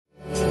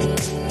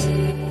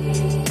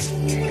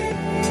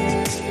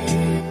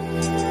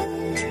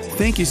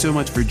Thank you so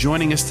much for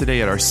joining us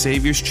today at our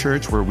Savior's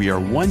Church, where we are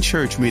one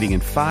church meeting in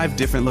 5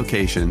 different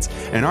locations.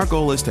 And our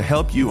goal is to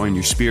help you on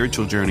your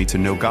spiritual journey to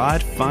know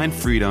God, find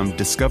freedom,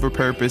 discover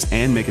purpose,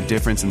 and make a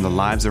difference in the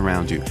lives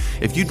around you.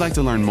 If you'd like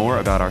to learn more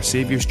about our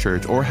Savior's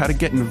Church or how to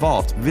get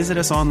involved, visit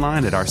us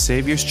online at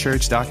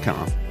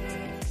oursaviorschurch.com.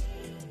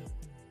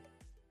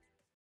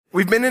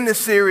 We've been in this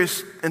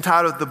series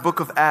entitled The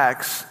Book of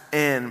Acts,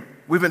 and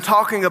we've been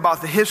talking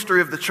about the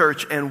history of the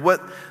church and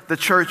what the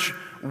church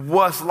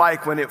was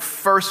like when it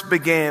first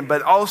began,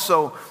 but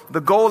also the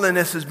goal in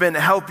this has been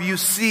to help you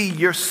see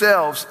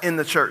yourselves in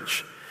the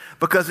church.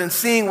 Because in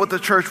seeing what the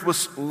church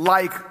was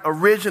like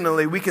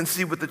originally, we can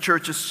see what the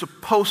church is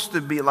supposed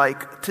to be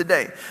like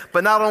today.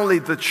 But not only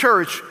the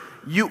church,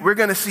 we're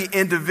going to see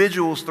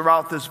individuals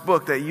throughout this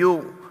book that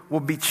you will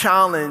be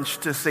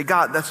challenged to say,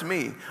 God, that's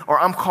me, or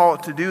I'm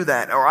called to do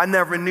that, or I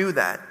never knew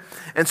that.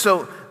 And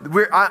so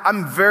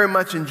I'm very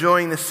much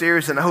enjoying this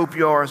series, and I hope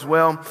you are as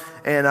well.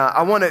 And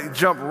I want to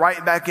jump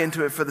right back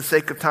into it for the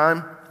sake of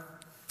time.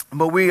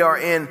 But we are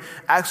in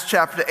Acts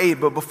chapter 8.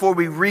 But before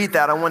we read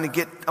that, I want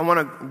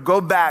to go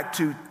back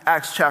to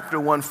Acts chapter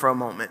 1 for a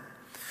moment.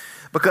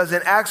 Because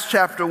in Acts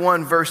chapter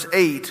 1, verse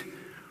 8,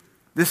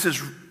 this is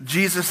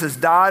Jesus has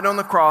died on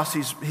the cross.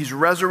 He's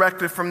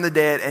resurrected from the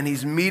dead, and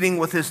he's meeting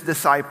with his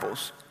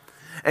disciples.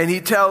 And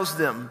he tells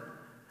them,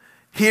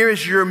 here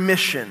is your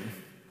mission.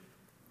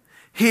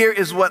 Here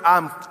is what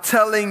I'm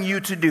telling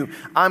you to do.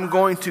 I'm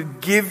going to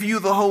give you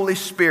the Holy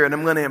Spirit.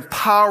 I'm going to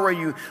empower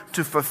you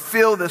to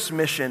fulfill this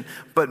mission.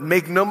 But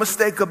make no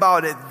mistake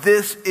about it,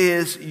 this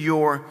is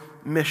your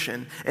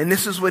mission. And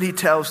this is what he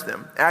tells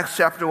them. Acts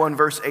chapter 1,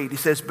 verse 8. He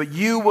says, but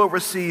you will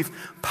receive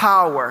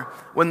power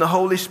when the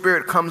Holy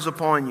Spirit comes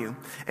upon you.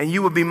 And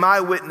you will be my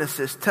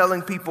witnesses,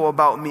 telling people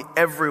about me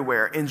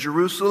everywhere, in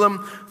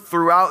Jerusalem,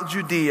 throughout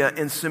Judea,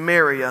 in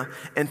Samaria,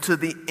 and to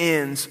the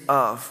ends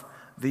of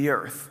the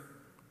earth.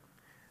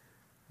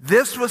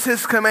 This was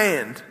his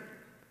command.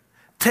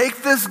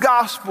 Take this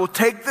gospel,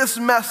 take this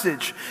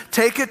message,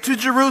 take it to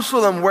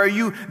Jerusalem, where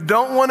you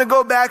don't want to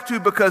go back to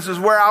because it's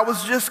where I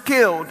was just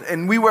killed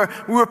and we were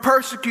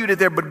persecuted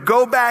there, but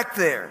go back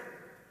there.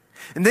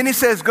 And then he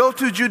says, go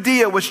to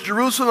Judea, which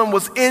Jerusalem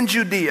was in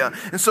Judea.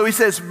 And so he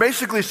says,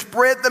 basically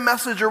spread the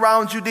message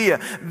around Judea.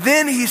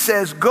 Then he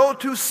says, go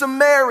to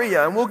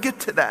Samaria, and we'll get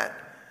to that.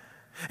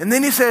 And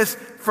then he says,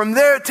 from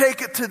there,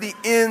 take it to the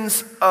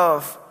ends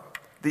of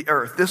the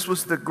earth. This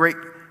was the great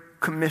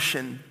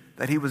commission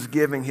that he was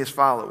giving his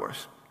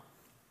followers.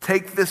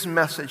 Take this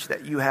message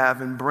that you have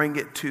and bring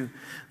it to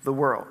the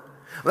world.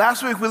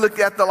 Last week we looked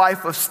at the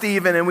life of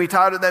Stephen, and we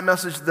titled that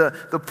message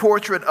the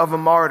Portrait of a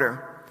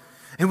Martyr.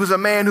 He was a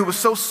man who was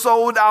so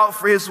sold out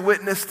for his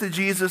witness to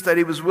Jesus that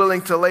he was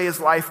willing to lay his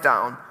life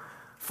down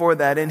for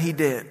that, and he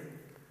did.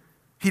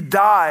 He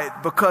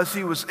died because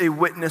he was a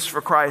witness for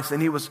Christ,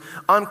 and he was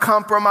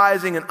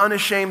uncompromising and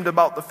unashamed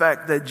about the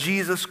fact that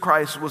Jesus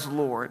Christ was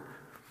Lord,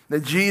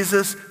 that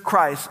Jesus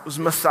Christ was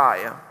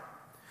Messiah.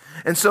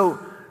 And so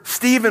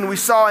Stephen, we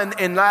saw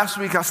in last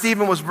week how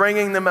Stephen was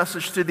bringing the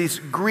message to these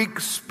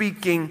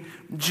Greek-speaking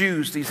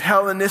Jews, these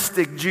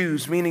Hellenistic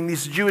Jews, meaning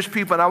these Jewish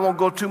people, and I won't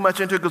go too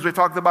much into it because we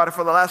talked about it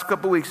for the last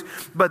couple of weeks,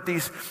 but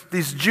these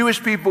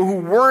Jewish people who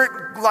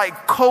weren't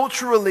like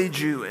culturally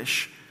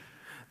Jewish.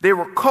 They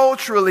were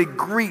culturally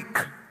Greek,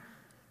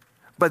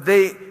 but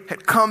they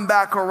had come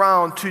back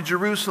around to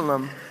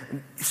Jerusalem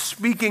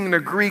speaking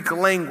the Greek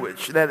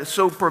language that is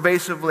so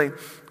pervasively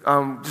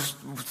just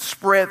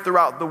spread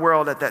throughout the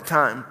world at that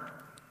time.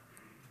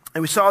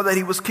 And we saw that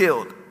he was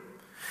killed.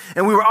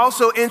 And we were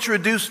also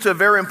introduced to a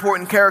very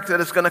important character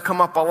that's going to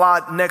come up a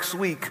lot next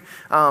week,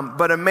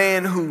 but a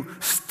man who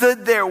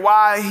stood there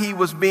while he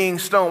was being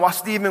stoned, while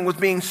Stephen was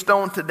being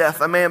stoned to death,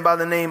 a man by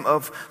the name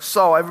of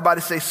Saul. Everybody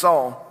say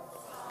Saul.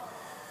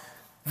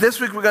 This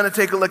week we're going to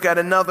take a look at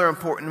another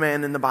important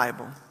man in the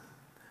Bible.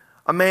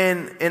 A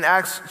man in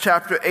Acts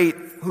chapter 8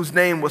 whose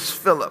name was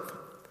Philip.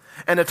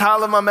 And the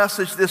title of my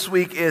message this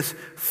week is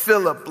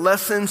Philip,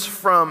 Lessons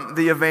from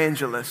the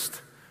Evangelist.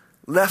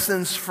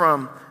 Lessons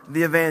from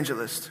the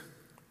Evangelist.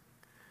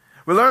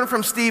 We learn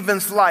from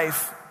Stephen's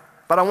life,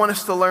 but I want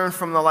us to learn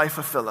from the life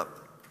of Philip.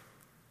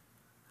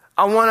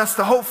 I want us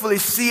to hopefully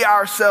see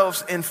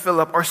ourselves in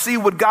Philip, or see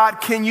what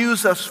God can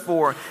use us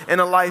for in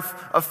the life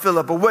of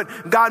Philip, or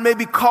what God may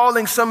be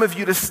calling some of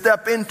you to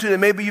step into,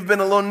 and maybe you've been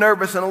a little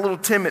nervous and a little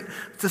timid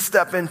to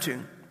step into.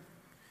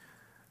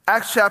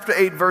 Acts chapter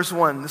 8, verse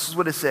 1, this is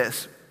what it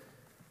says.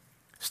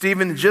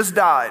 Stephen just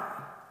died.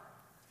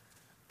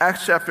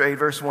 Acts chapter 8,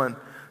 verse 1.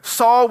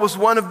 Saul was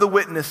one of the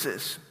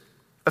witnesses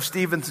of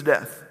Stephen's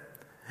death,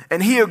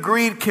 and he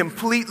agreed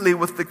completely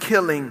with the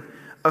killing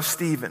of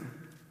Stephen.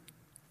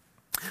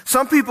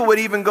 Some people would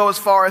even go as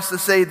far as to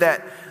say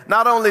that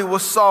not only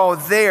was Saul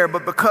there,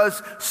 but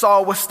because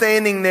Saul was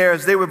standing there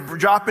as they were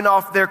dropping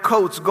off their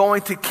coats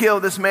going to kill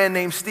this man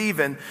named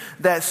Stephen,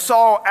 that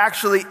Saul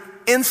actually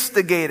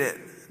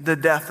instigated the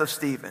death of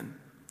Stephen.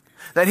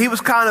 That he was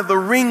kind of the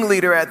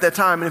ringleader at that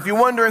time. And if you're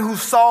wondering who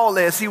Saul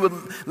is, he would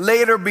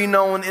later be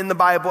known in the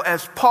Bible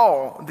as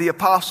Paul, the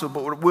apostle,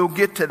 but we'll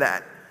get to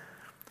that.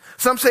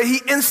 Some say he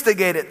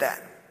instigated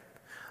that.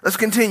 Let's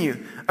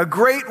continue. A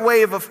great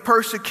wave of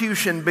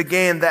persecution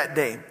began that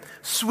day,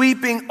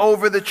 sweeping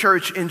over the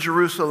church in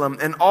Jerusalem,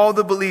 and all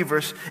the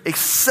believers,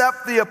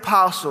 except the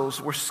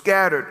apostles, were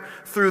scattered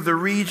through the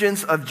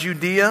regions of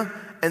Judea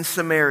and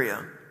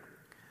Samaria.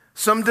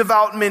 Some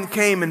devout men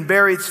came and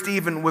buried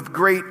Stephen with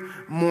great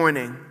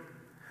mourning.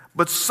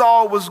 But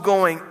Saul was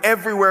going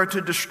everywhere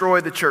to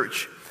destroy the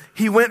church.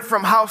 He went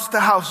from house to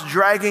house,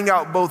 dragging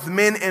out both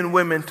men and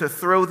women to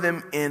throw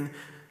them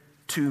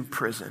into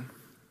prison.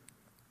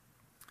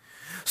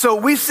 So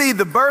we see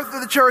the birth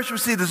of the church. We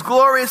see this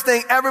glorious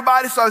thing.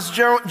 Everybody starts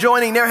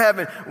joining. They're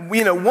having,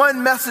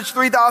 one message,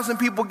 3,000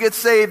 people get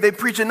saved. They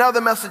preach another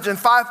message and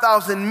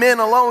 5,000 men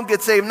alone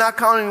get saved, not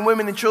counting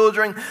women and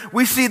children.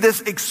 We see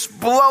this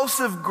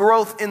explosive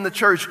growth in the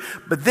church.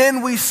 But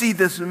then we see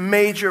this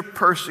major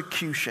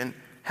persecution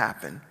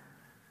happen.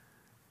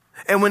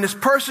 And when this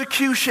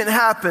persecution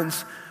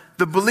happens,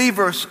 the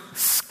believers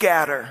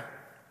scatter.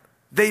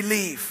 They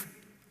leave.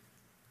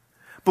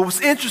 But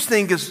what's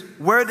interesting is,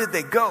 where did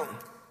they go?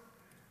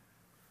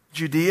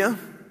 Judea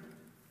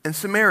and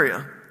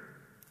Samaria.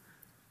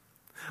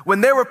 When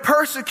they were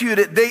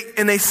persecuted,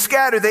 they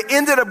scattered, they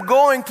ended up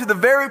going to the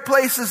very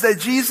places that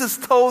Jesus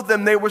told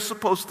them they were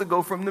supposed to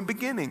go from the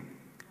beginning.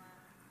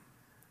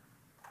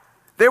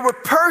 They were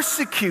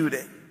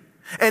persecuted.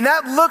 And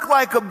that looked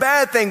like a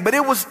bad thing, but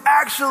it was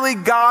actually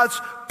God's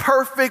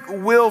perfect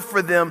will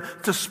for them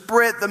to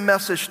spread the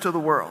message to the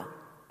world.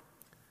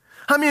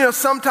 How many know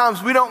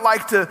sometimes we don't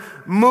like to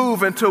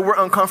move until we're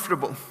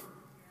uncomfortable?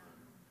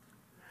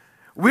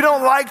 We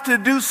don't like to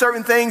do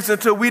certain things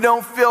until we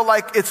don't feel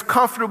like it's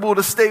comfortable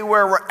to stay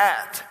where we're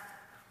at.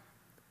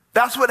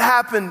 That's what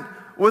happened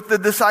with the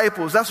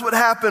disciples. That's what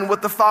happened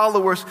with the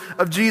followers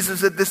of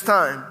Jesus at this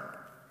time.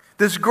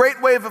 This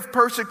great wave of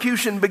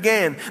persecution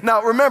began.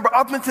 Now remember,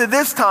 up until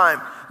this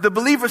time, the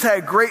believers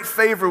had great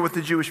favor with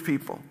the Jewish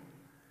people.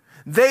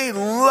 They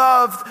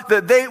loved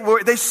that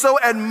they so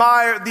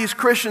admired these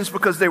Christians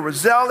because they were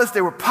zealous, they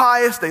were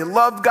pious, they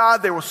loved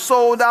God, they were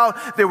sold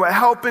out, they were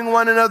helping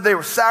one another, they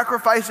were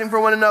sacrificing for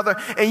one another.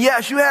 And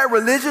yes, you had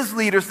religious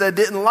leaders that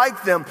didn't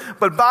like them,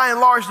 but by and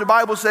large, the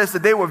Bible says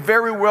that they were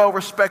very well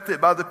respected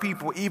by the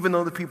people, even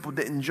though the people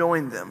didn't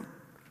join them.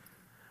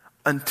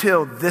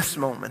 Until this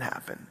moment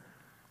happened.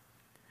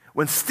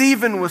 When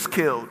Stephen was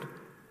killed,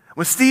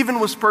 when Stephen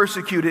was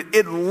persecuted,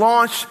 it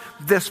launched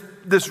this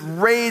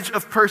rage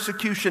of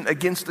persecution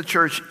against the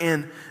church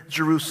in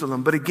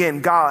Jerusalem. But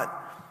again, God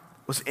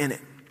was in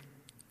it.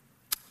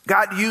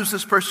 God used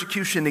this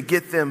persecution to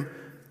get them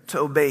to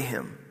obey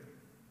him.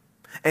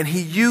 And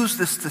he used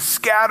this to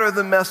scatter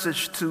the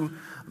message to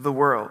the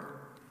world.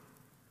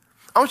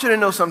 I want you to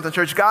know something,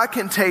 church. God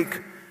can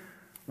take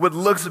what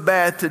looks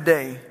bad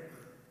today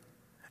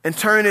and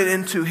turn it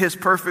into his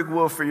perfect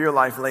will for your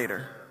life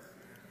later.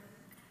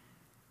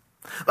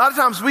 A lot of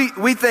times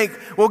we think,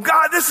 well,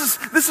 God, this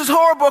is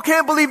horrible. I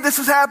can't believe this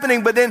is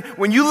happening. But then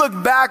when you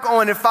look back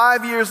on it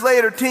 5 years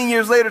later, 10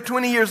 years later,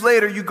 20 years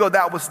later, you go,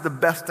 that was the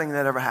best thing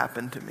that ever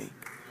happened to me.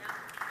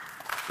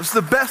 It's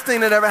the best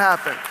thing that ever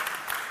happened.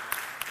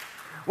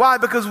 Why?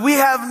 Because we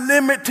have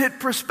limited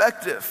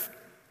perspective.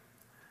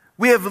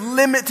 We have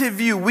limited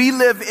view. We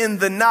live in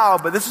the now,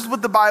 but this is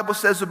what the Bible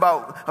says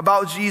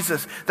about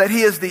Jesus, that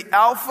he is the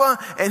Alpha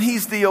and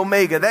he's the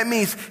Omega. That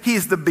means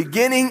he's the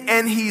beginning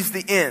and he's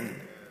the end.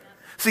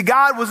 See,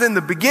 God was in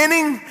the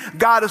beginning,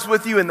 God is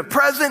with you in the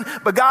present,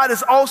 but God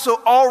is also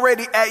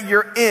already at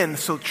your end,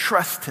 so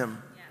trust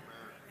him.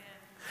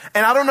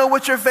 And I don't know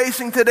what you're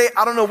facing today,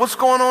 I don't know what's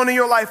going on in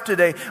your life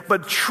today,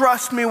 but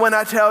trust me when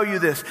I tell you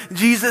this.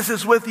 Jesus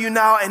is with you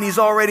now and he's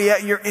already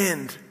at your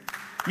end.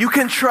 You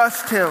can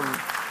trust him.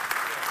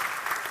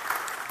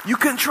 You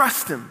can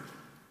trust him.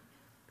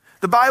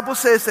 The Bible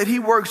says that he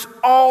works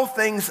all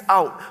things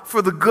out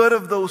for the good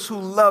of those who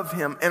love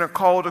him and are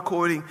called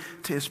according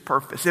to his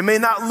purpose. It may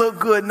not look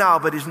good now,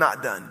 but he's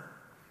not done.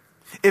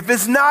 If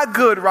it's not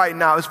good right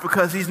now, it's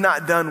because he's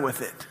not done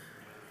with it.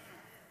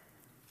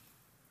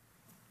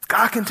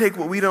 God can take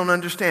what we don't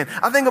understand.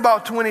 I think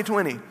about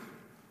 2020.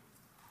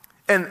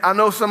 And I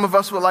know some of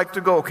us would like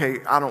to go, okay,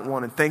 I don't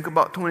want to think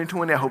about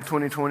 2020. I hope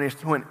 2020 is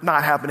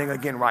not happening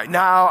again right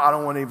now. I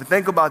don't want to even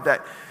think about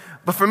that.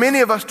 But for many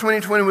of us,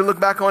 2020, we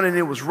look back on it and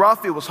it was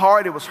rough, it was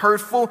hard, it was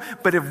hurtful.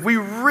 But if we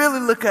really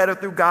look at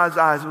it through God's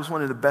eyes, it was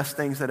one of the best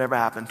things that ever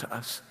happened to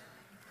us.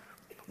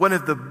 One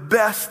of the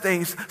best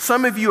things.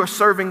 Some of you are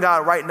serving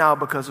God right now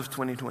because of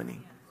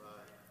 2020.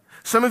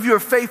 Some of you are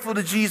faithful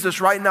to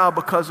Jesus right now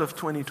because of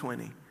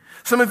 2020.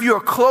 Some of you are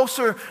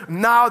closer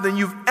now than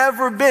you've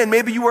ever been.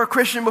 Maybe you were a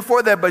Christian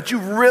before that, but you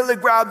really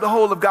grabbed the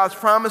hold of God's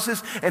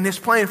promises and his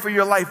plan for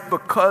your life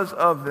because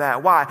of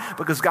that. Why?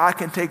 Because God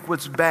can take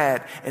what's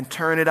bad and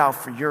turn it out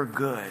for your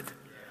good.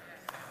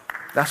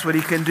 That's what he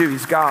can do.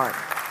 He's God.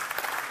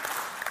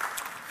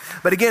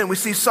 But again, we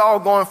see Saul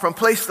going from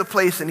place to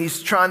place and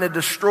he's trying to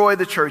destroy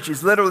the church.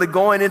 He's literally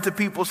going into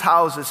people's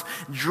houses,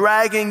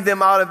 dragging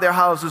them out of their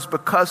houses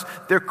because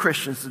they're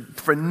Christians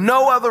for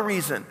no other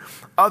reason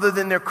other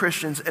than they're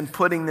Christians, and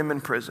putting them in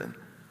prison.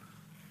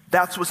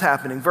 That's what's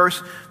happening.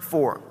 Verse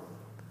 4.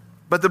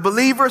 But the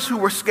believers who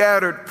were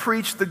scattered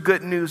preached the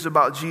good news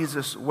about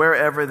Jesus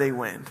wherever they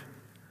went.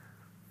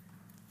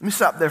 Let me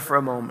stop there for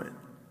a moment.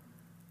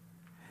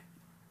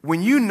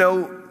 When you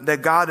know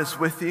that God is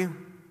with you,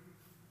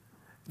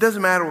 it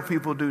doesn't matter what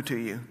people do to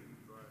you.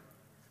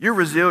 You're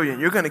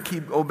resilient. You're going to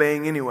keep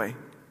obeying anyway.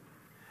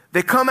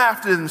 They come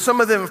after them. Some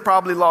of them have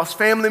probably lost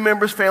family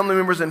members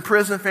in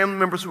prison, family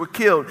members who were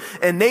killed,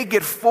 and they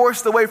get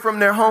forced away from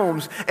their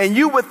homes. And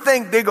you would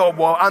think they go,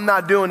 well, I'm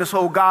not doing this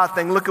whole God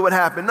thing. Look at what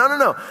happened.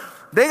 No.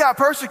 They got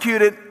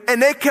persecuted and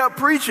they kept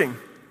preaching.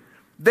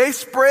 They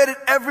spread it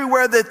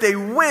everywhere that they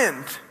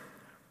went.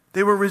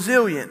 They were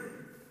resilient.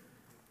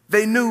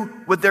 They knew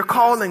what their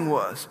calling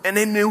was, and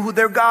they knew who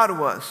their God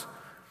was.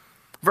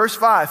 Verse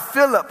 5,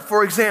 Philip,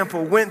 for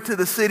example, went to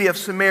the city of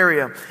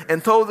Samaria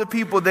and told the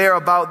people there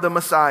about the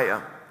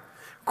Messiah.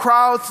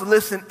 Crowds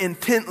listened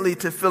intently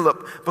to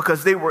Philip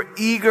because they were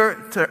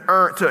eager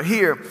to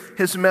hear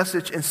his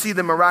message and see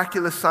the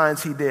miraculous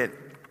signs he did.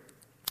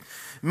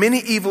 Many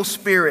evil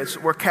spirits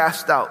were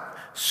cast out,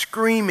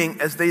 screaming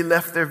as they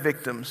left their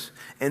victims,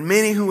 and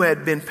many who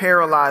had been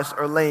paralyzed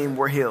or lame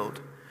were healed.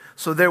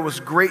 So there was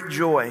great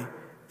joy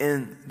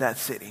in that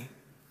city.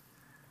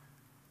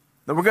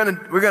 Now we're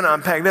gonna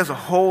unpack. There's a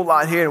whole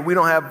lot here, and we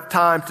don't have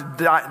time to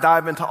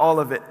dive into all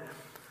of it.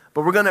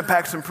 But we're gonna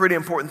unpack some pretty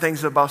important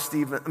things about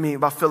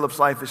Philip's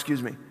life.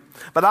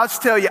 But I'll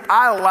just tell you,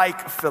 I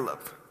like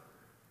Philip.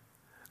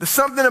 There's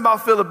something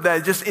about Philip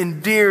that just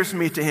endears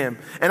me to him.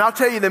 And I'll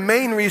tell you the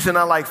main reason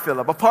I like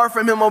Philip. Apart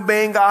from him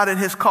obeying God and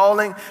his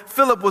calling,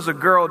 Philip was a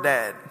girl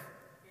dad.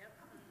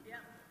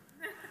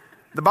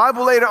 The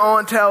Bible later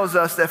on tells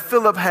us that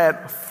Philip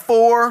had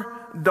 4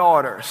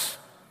 daughters.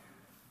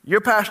 Your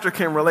pastor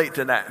can relate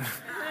to that.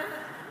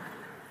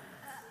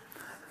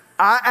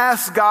 I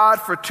asked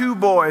God for 2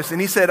 boys, and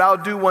he said, I'll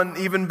do one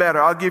even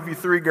better. I'll give you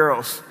 3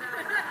 girls.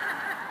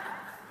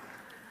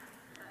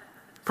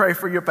 Pray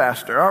for your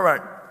pastor. All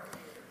right.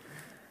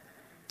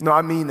 No,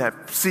 I mean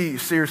that. See,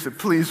 seriously,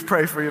 please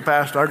pray for your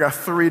pastor. I got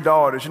 3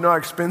 daughters. You know how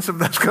expensive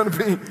that's going to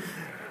be?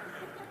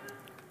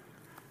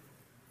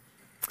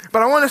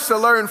 But I want us to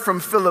learn from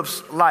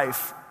Philip's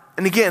life.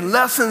 And again,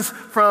 lessons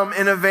from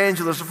an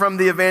evangelist, from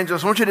the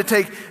evangelist. I want you to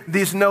take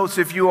these notes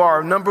if you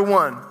are. Number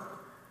 1,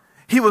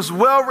 he was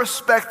well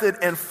respected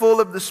and full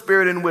of the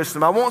Spirit and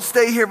wisdom. I won't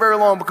stay here very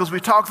long because we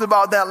talked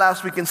about that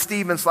last week in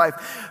Stephen's life.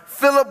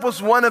 Philip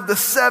was one of the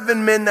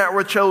 7 men that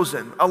were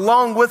chosen,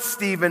 along with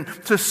Stephen,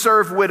 to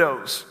serve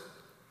widows.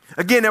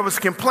 Again, there was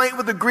complaint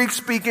with the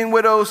Greek-speaking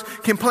widows,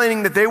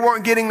 complaining that they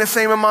weren't getting the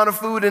same amount of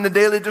food in the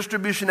daily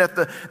distribution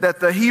that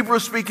the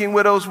Hebrew-speaking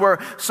widows were.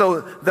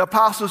 So the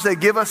apostles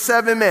said, give us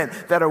 7 men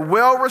that are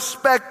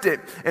well-respected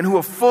and who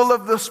are full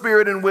of the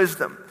Spirit and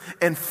wisdom.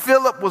 And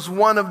Philip was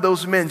one of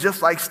those men,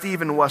 just like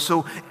Stephen was.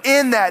 So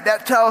in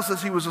that tells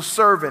us he was a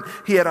servant.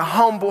 He had a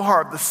humble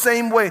heart, the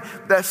same way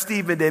that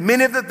Stephen did.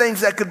 Many of the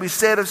things that could be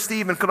said of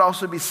Stephen could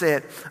also be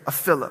said of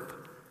Philip.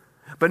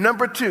 But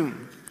number 2,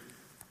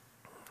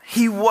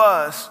 he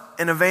was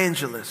an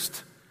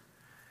evangelist.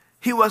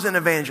 He was an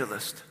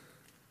evangelist.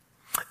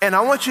 And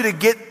I want you to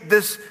get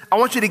this, I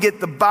want you to get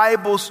the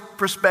Bible's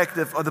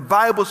perspective or the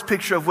Bible's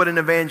picture of what an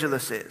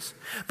evangelist is.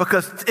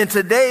 Because in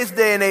today's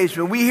day and age,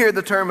 when we hear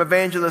the term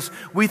evangelist,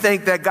 we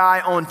think that guy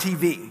on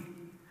TV.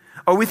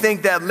 Or we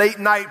think that late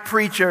night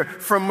preacher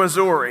from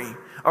Missouri.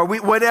 Or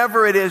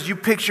whatever it is you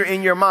picture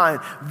in your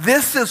mind.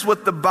 This is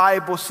what the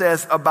Bible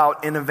says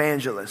about an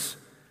evangelist.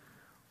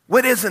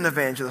 What is an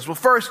evangelist? Well,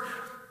 first,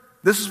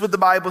 this is what the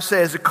Bible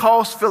says. It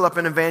calls Philip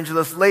an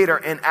evangelist later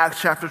in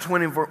Acts chapter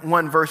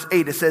 21, verse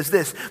 8. It says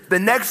this, the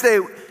next day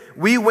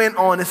we went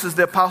on, this is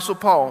the Apostle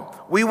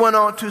Paul, we went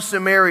on to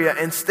Samaria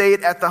and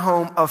stayed at the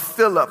home of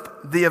Philip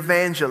the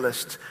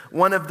evangelist,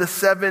 one of the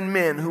 7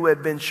 men who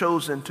had been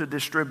chosen to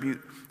distribute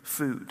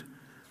food.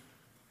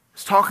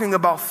 It's talking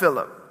about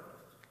Philip.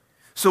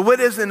 So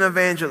what is an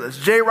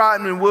evangelist? J.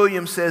 Rodman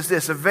Williams says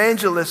this,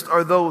 evangelists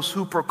are those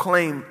who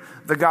proclaim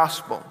the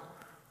gospel.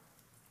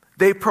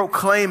 They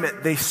proclaim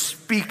it, they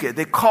speak it,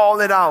 they call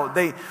it out,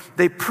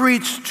 they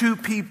preach to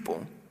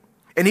people.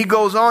 And he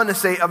goes on to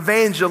say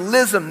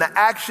evangelism, the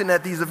action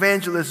that these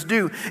evangelists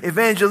do.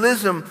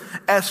 Evangelism,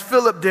 as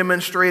Philip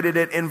demonstrated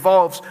it,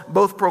 involves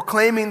both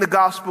proclaiming the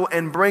gospel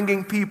and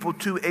bringing people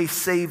to a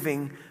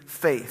saving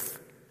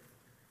faith.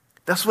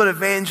 That's what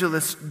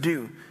evangelists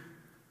do.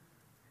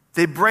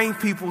 They bring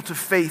people to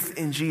faith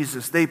in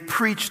Jesus. They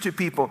preach to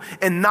people,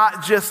 and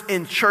not just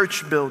in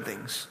church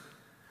buildings.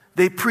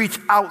 They preach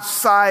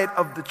outside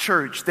of the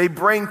church. They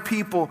bring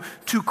people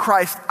to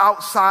Christ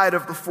outside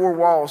of the 4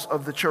 walls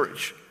of the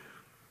church.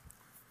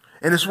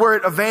 And this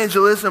word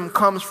evangelism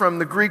comes from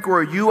the Greek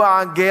word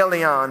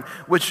euangelion,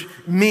 which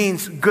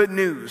means good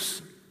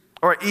news,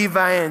 or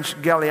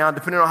evangelion,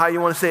 depending on how you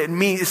want to say it.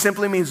 It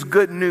simply means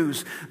good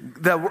news.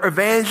 The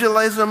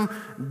evangelism,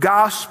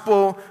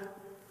 gospel,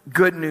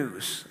 good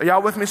news. Are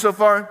y'all with me so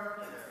far?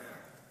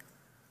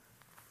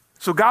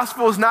 So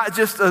gospel is not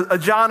just a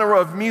genre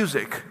of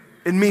music.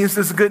 It means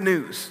this good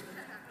news.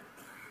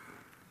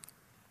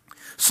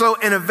 So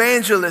an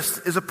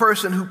evangelist is a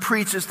person who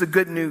preaches the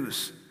good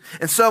news.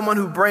 and someone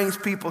who brings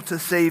people to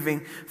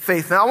saving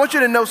faith. Now, I want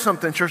you to know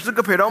something, church. Look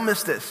up here. Don't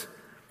miss this.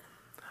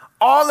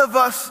 All of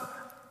us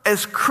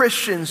as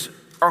Christians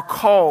are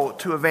called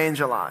to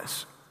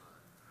evangelize.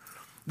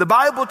 The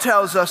Bible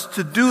tells us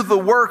to do the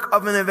work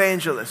of an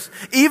evangelist.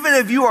 Even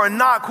if you are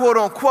not, quote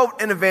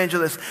unquote, an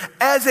evangelist,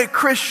 as a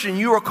Christian,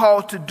 you are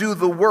called to do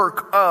the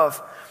work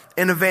of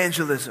an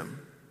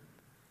evangelism.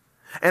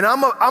 And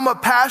I'm a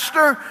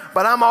pastor,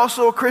 but I'm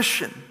also a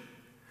Christian.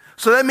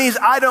 So that means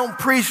I don't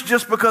preach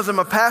just because I'm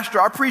a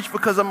pastor. I preach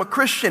because I'm a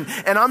Christian.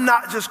 And I'm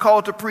not just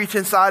called to preach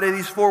inside of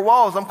these four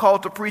walls. I'm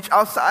called to preach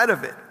outside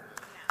of it.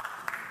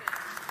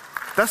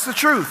 That's the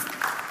truth.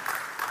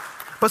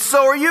 But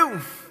so are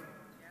you.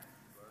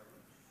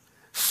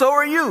 So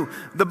are you.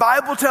 The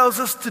Bible tells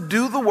us to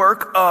do the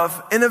work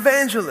of an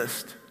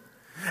evangelist.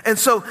 And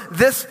so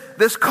this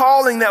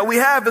calling that we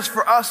have is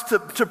for us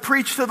to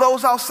preach to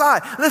those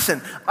outside.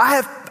 Listen,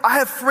 I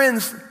have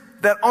friends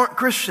that aren't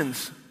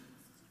Christians.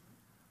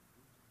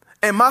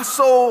 And my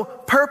sole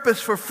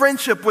purpose for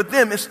friendship with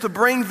them is to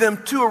bring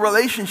them to a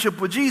relationship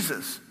with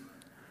Jesus.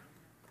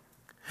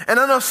 And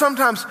I know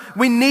sometimes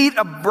we need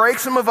a break.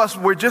 Some of us,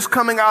 we're just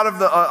coming out of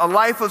a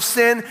life of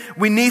sin.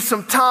 We need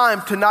some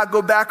time to not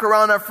go back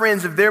around our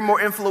friends if they're more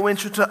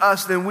influential to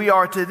us than we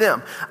are to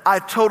them. I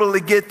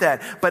totally get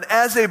that. But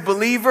as a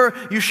believer,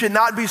 you should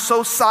not be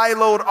so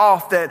siloed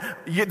off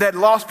that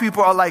lost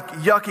people are like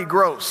yucky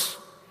gross.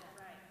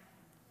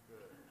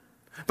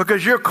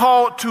 Because you're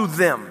called to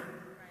them.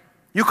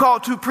 You're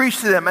called to preach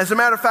to them. As a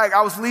matter of fact,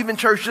 I was leaving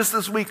church just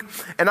this week,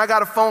 and I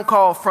got a phone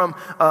call from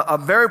a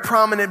very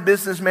prominent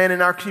businessman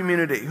in our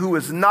community who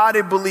is not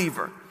a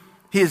believer.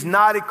 He is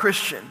not a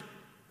Christian.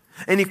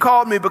 And he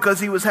called me because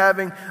he was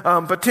having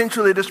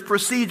potentially this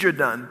procedure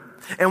done.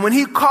 And when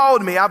he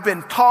called me, I've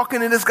been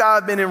talking to this guy,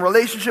 I've been in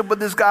relationship with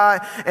this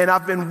guy, and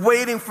I've been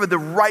waiting for the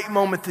right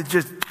moment to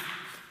just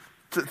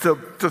to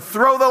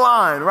throw the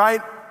line, right?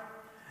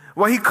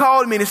 Well, he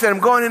called me and he said, I'm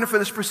going in for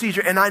this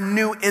procedure. And I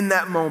knew in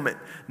that moment,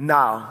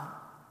 now,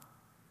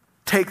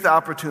 take the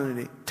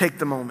opportunity, take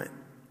the moment.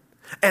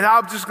 And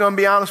I'm just going to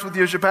be honest with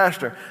you as your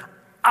pastor.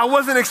 I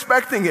wasn't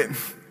expecting it.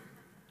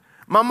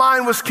 My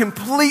mind was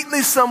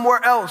completely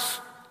somewhere else.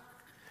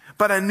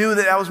 But I knew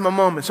that was my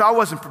moment. So I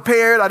wasn't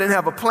prepared. I didn't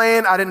have a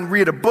plan. I didn't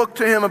read a book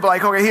to him and be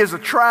like, okay, here's a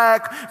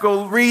track.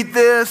 Go read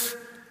this.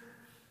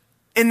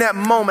 In that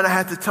moment, I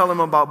had to tell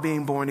him about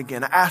being born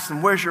again. I asked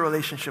him, where's your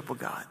relationship with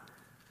God?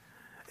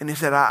 And he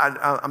said,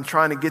 I'm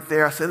trying to get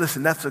there. I said,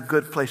 listen, that's a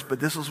good place, but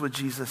this is what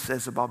Jesus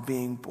says about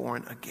being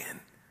born again.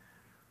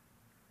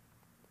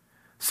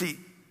 See,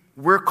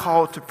 we're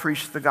called to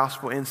preach the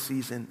gospel in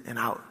season and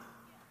out.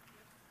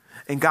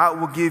 And God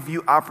will give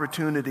you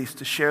opportunities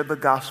to share the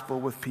gospel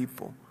with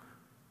people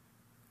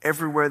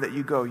everywhere that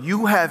you go.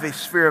 You have a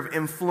sphere of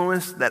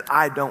influence that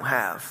I don't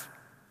have.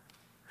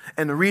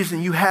 And the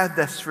reason you have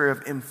that sphere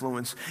of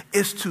influence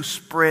is to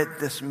spread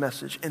this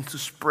message and to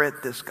spread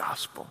this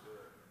gospel.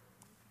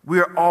 We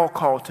are all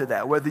called to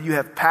that. Whether you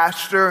have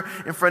pastor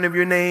in front of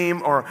your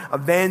name or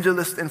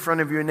evangelist in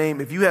front of your name,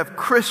 if you have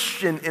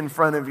Christian in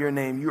front of your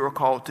name, you are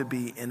called to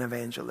be an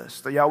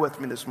evangelist. Are y'all with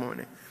me this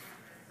morning?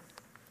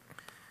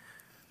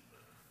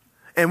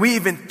 And we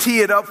even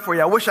tee it up for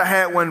you. I wish I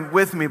had one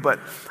with me, but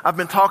I've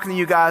been talking to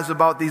you guys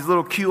about these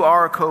little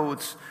QR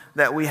codes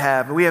that we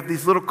have. And we have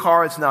these little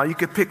cards now. You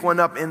can pick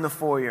one up in the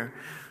foyer.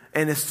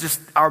 And it's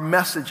just our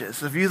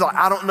messages. If you're like,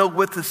 I don't know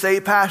what to say,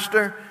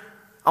 Pastor,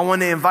 I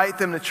want to invite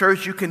them to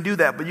church, you can do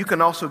that. But you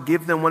can also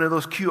give them one of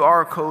those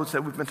QR codes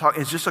that we've been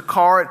talking. It's just a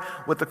card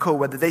with a code.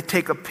 Whether they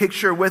take a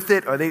picture with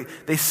it or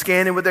they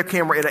scan it with their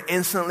camera, it'll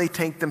instantly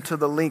take them to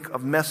the link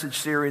of message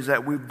series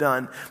that we've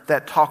done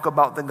that talk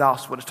about the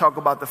gospel, to talk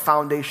about the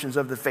foundations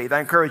of the faith.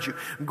 I encourage you,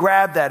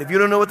 grab that. If you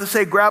don't know what to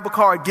say, grab a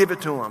card, give it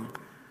to them.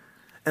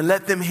 And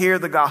let them hear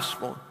the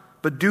gospel.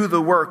 But do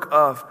the work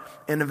of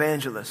an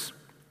evangelist.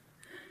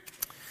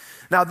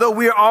 Now, though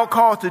we are all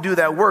called to do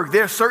that work,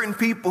 there are certain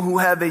people who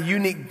have a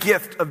unique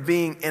gift of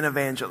being an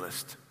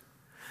evangelist.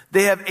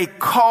 They have a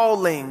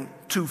calling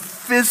to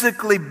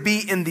physically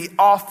be in the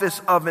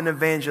office of an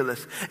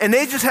evangelist. And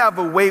they just have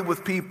a way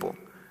with people.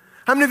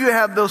 How many of you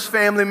have those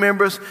family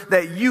members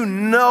that you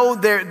know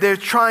they're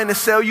trying to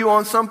sell you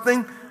on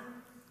something,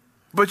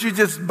 but you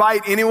just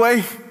bite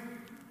anyway?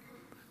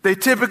 They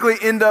typically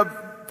end up,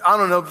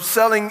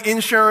 selling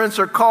insurance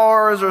or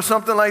cars or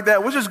something like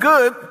that, which is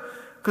good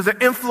because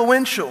they're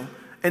influential.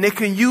 And they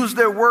can use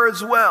their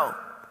words well.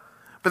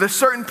 But there's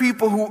certain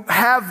people who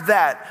have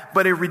that,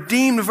 but a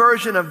redeemed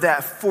version of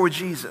that for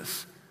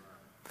Jesus.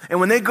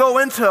 And when they go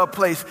into a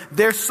place,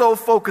 their sole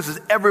focus is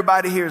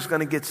everybody here is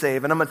going to get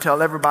saved. And I'm going to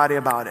tell everybody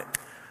about it.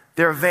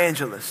 They're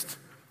evangelists.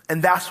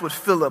 And that's what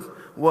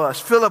Philip was.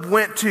 Philip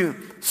went to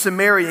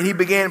Samaria and he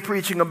began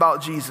preaching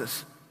about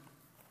Jesus.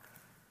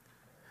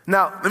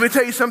 Now, let me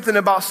tell you something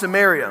about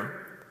Samaria.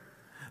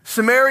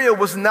 Samaria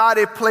was not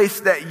a place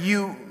that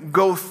you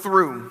go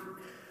through.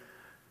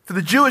 For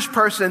the Jewish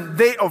person,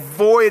 they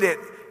avoided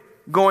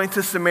going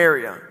to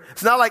Samaria.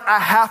 It's not like I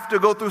have to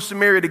go through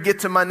Samaria to get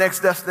to my next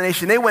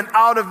destination. They went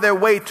out of their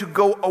way to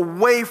go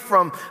away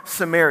from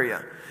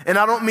Samaria. And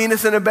I don't mean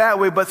this in a bad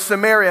way, but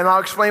Samaria, and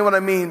I'll explain what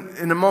I mean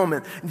in a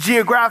moment.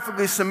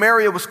 Geographically,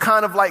 Samaria was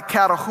kind of like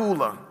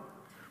Catahoula.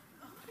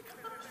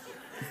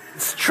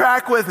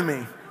 Track with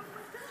me.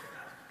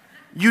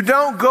 You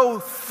don't go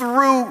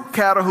through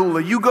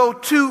Catahoula. You go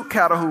to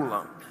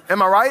Catahoula.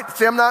 Am I right?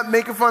 See, I'm not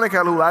making fun of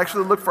Catahoula. I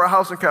actually looked for a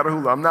house in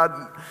Catahoula. I'm not.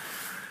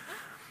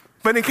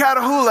 But in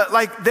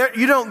Catahoula,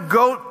 you don't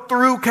go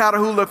through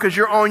Catahoula because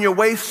you're on your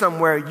way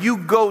somewhere. You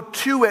go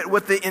to it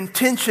with the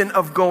intention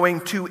of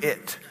going to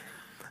it.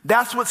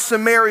 That's what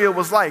Samaria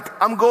was like.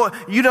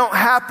 You don't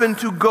happen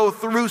to go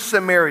through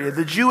Samaria.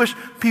 The Jewish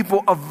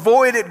people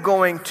avoided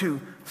going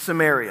to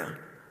Samaria.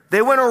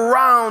 They went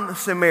around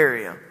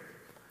Samaria.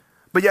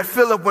 But yet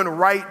Philip went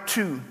right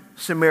to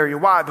Samaria.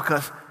 Why?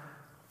 Because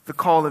the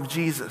call of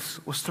Jesus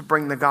was to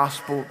bring the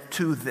gospel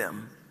to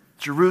them.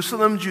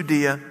 Jerusalem,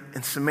 Judea,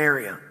 and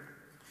Samaria.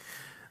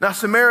 Now,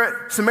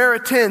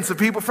 Samaritans, the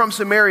people from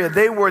Samaria,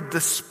 they were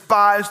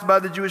despised by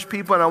the Jewish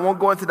people, and I won't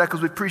go into that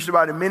because we preached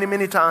about it many,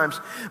 many times,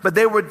 but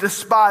they were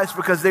despised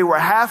because they were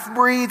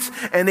half-breeds,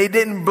 and they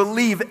didn't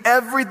believe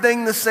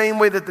everything the same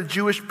way that the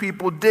Jewish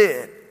people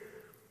did.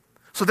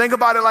 So think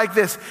about it like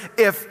this.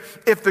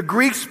 If the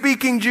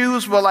Greek-speaking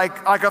Jews were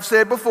like I've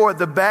said before,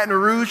 the Baton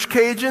Rouge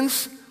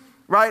Cajuns,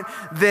 right,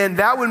 then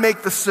that would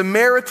make the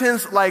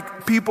Samaritans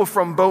like people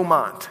from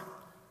Beaumont.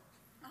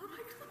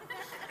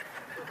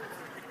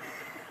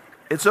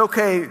 It's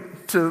okay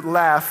to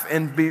laugh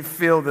and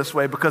feel this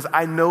way because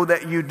I know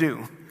that you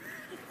do.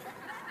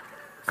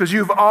 Because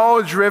you've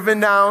all driven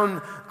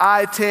down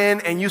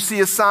I-10 and you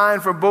see a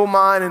sign for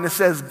Beaumont and it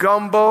says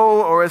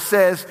gumbo or it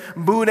says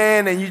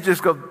boudin and you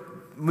just go,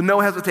 no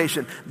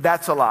hesitation,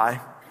 that's a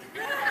lie.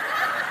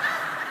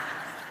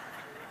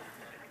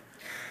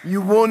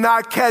 You will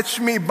not catch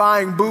me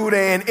buying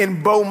boudin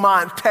in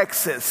Beaumont,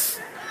 Texas.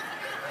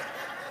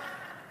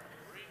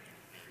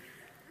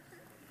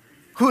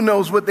 Who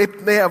knows what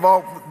they have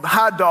all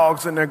hot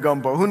dogs in their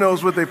gumbo. Who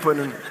knows what they put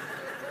in it.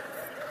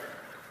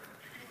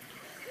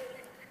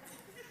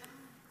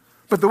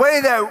 But the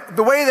way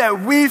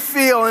that we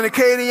feel in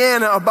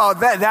Acadiana about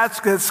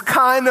that's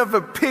kind of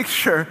a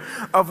picture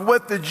of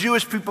what the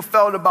Jewish people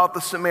felt about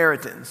the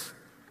Samaritans.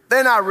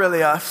 They're not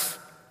really us.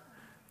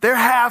 They're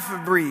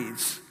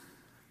half-breeds.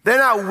 They're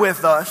not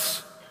with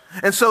us.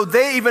 And so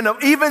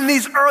even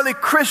these early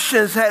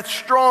Christians had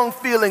strong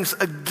feelings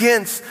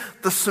against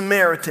the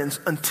Samaritans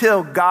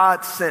until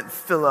God sent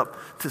Philip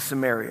to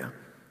Samaria.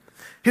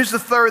 Here's the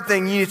third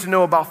thing you need to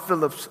know about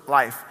Philip's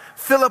life.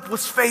 Philip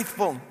was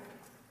faithful.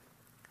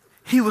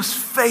 He was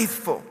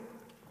faithful.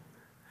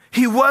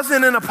 He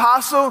wasn't an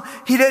apostle.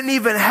 He didn't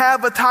even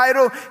have a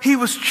title. He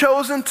was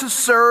chosen to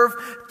serve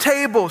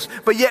tables.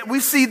 But yet we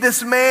see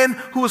this man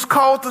who was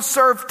called to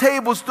serve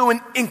tables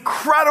doing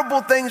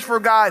incredible things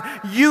for God,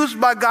 used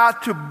by God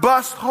to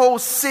bust whole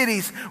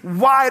cities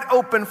wide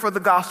open for the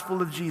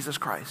gospel of Jesus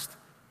Christ.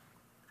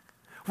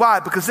 Why?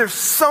 Because there's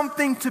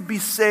something to be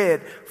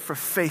said for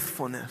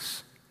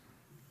faithfulness.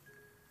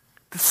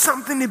 There's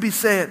something to be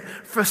said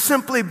for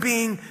simply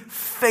being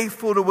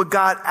faithful to what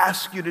God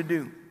asks you to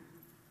do.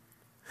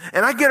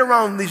 And I get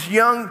around these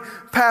young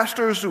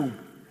pastors who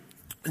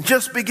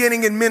just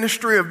beginning in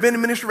ministry, have been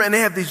in ministry, and they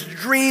have these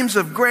dreams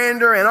of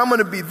grandeur, and I'm going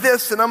to be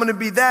this, and I'm going to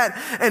be that,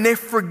 and they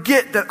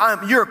forget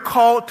that you're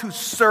called to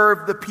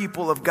serve the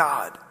people of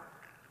God.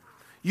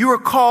 You are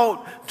called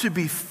to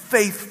be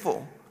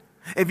faithful.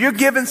 If you're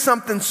given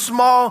something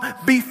small,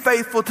 be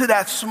faithful to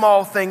that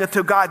small thing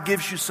until God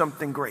gives you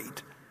something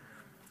great.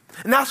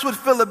 And that's what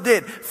Philip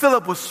did.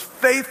 Philip was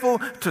faithful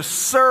to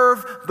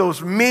serve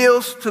those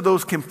meals to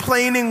those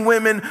complaining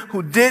women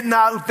who did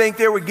not think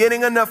they were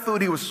getting enough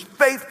food. He was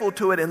faithful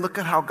to it, and look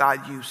at how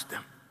God used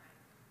them.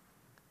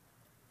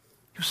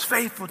 He was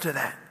faithful to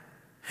that.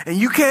 And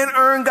you can't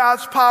earn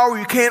God's power.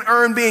 You can't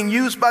earn being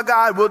used by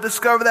God. We'll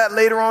discover that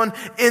later on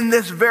in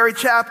this very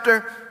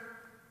chapter.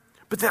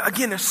 But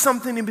again, there's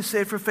something to be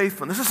said for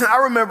faithfulness. Listen,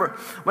 I remember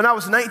when I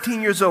was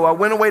 19 years old, I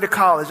went away to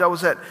college. I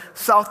was at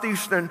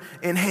Southeastern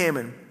in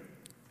Hammond.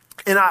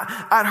 And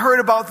I'd heard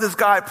about this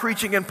guy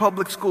preaching in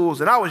public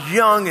schools, and I was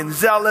young and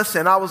zealous,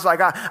 and I was like,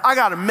 I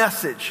got a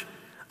message.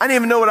 I didn't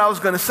even know what I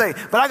was going to say,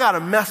 but I got a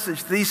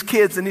message these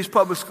kids in these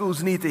public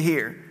schools need to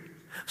hear.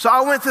 So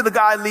I went to the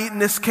guy leading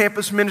this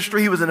campus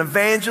ministry. He was an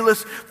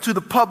evangelist to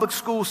the public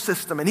school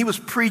system, and he was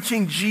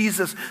preaching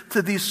Jesus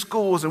to these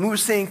schools, and we were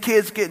seeing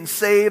kids getting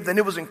saved, and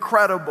it was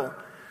incredible.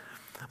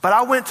 But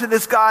I went to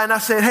this guy, and I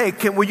said,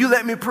 hey, will you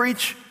let me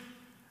preach?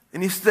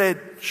 And he said,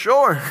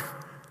 sure.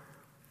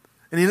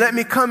 And he let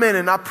me come in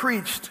and I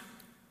preached.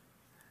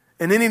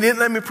 And then he didn't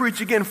let me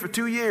preach again for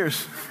 2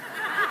 years.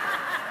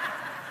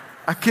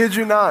 I kid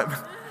you not.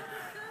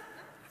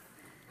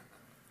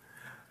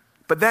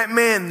 But that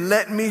man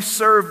let me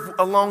serve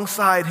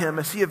alongside him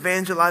as he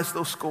evangelized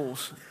those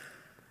schools.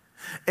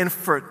 And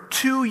for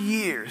 2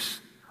 years,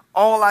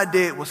 all I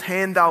did was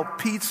hand out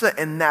pizza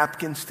and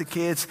napkins to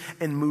kids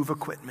and move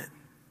equipment.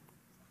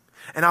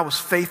 And I was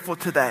faithful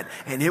to that,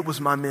 and it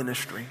was my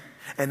ministry.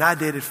 And I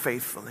did it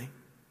faithfully.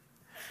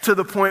 To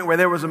the point where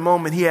there was a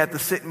moment he had to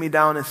sit me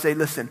down and say,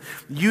 listen,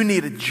 you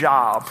need a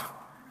job.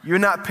 You're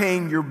not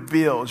paying your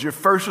bills. Your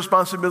first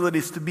responsibility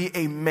is to be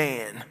a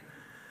man.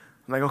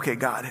 I'm like, okay,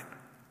 got it.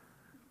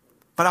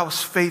 But I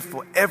was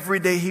faithful. Every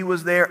day he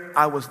was there,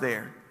 I was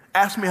there.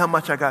 Ask me how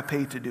much I got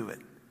paid to do it.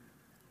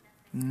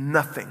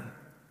 Nothing.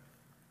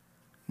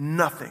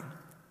 Nothing.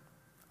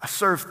 I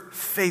served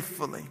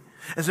faithfully.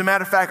 As a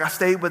matter of fact, I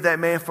stayed with that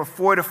man for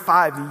 4 to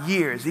 5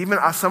 years. He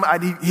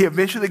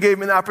eventually gave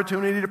me the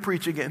opportunity to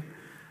preach again.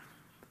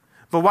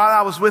 But while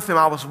I was with him,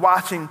 I was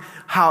watching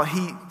how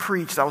he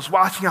preached. I was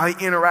watching how he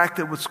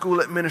interacted with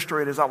school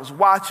administrators. I was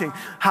watching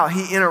how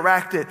he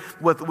interacted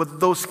with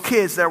those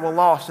kids that were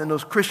lost and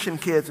those Christian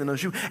kids and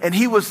those youth. And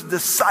he was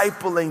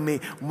discipling me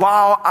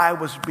while I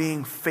was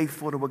being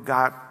faithful to what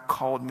God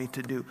called me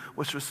to do,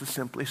 which was to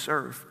simply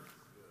serve.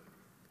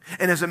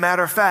 And as a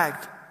matter of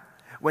fact,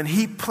 when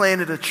he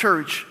planted a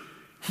church,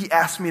 he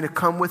asked me to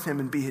come with him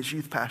and be his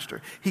youth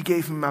pastor. He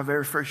gave me my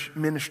very first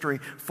ministry,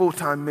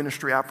 full-time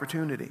ministry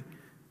opportunity.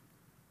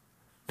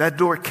 That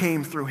door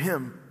came through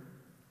him.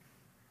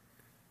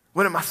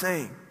 What am I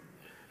saying?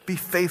 Be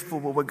faithful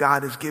with what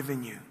God has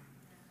given you.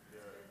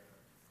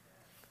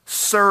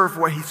 Serve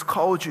where he's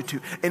called you to.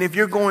 And if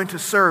you're going to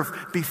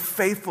serve, be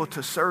faithful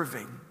to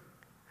serving.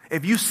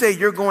 If you say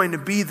you're going to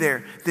be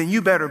there, then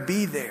you better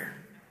be there.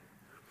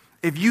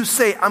 If you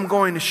say, I'm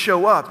going to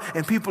show up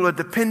and people are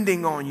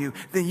depending on you,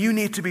 then you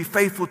need to be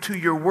faithful to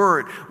your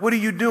word. What are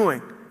you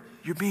doing?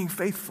 You're being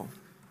faithful.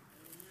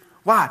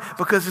 Why?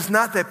 Because it's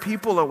not that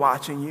people are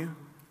watching you.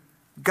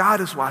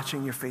 God is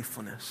watching your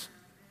faithfulness.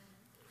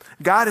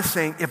 God is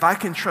saying, if I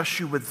can trust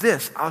you with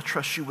this, I'll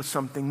trust you with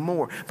something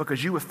more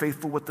because you were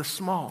faithful with the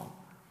small.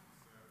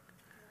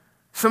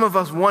 Some of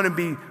us want to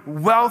be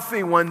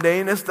wealthy one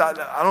day, and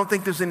I don't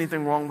think there's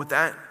anything wrong with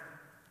that.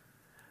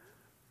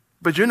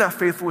 But you're not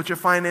faithful with your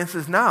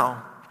finances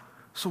now.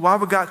 So why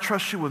would God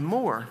trust you with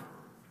more?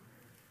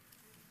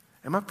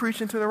 Am I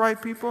preaching to the right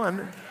people?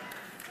 I'm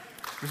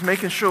just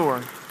making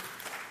sure.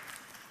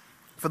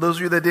 For those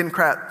of you that didn't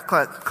clap,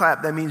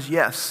 that means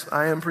yes,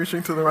 I am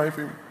preaching to the right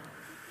people.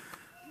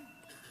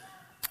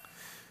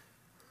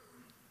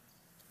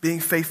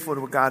 Being faithful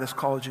to what God has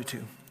called you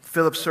to.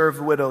 Philip served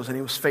the widows and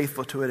he was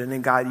faithful to it, and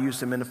then God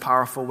used him in a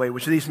powerful way,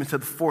 which leads me to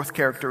the fourth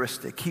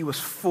characteristic. He was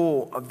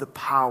full of the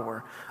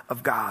power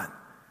of God.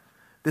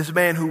 This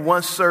man who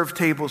once served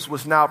tables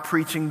was now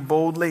preaching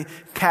boldly,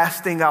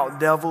 casting out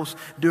devils,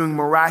 doing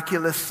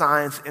miraculous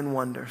signs and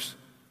wonders.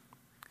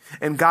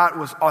 And God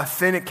was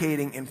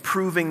authenticating and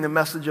proving the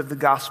message of the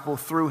gospel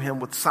through him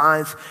with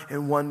signs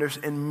and wonders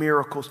and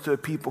miracles to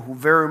people who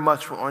very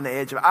much were on the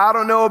edge of it. I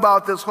don't know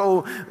about this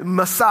whole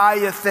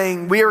Messiah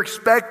thing. We are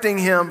expecting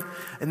him.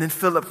 And then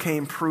Philip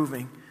came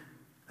proving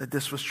that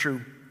this was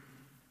true.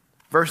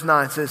 Verse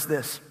 9 says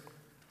this,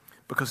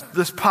 because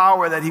this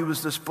power that he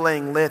was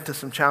displaying led to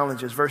some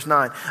challenges. Verse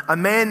 9, a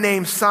man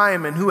named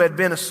Simon, who had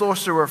been a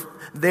sorcerer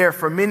there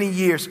for many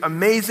years,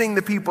 amazing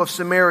the people of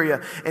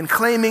Samaria and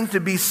claiming to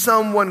be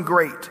someone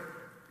great.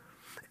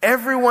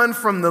 Everyone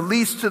from the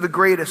least to the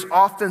greatest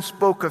often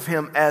spoke of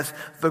him as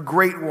the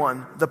great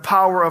one, the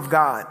power of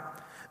God.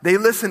 They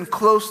listened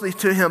closely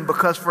to him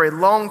because for a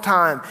long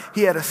time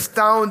he had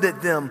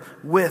astounded them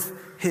with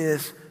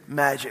his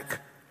magic.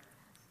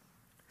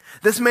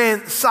 This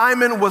man,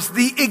 Simon, was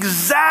the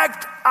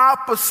exact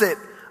opposite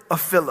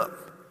of Philip.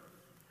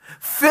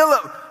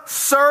 Philip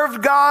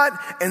served God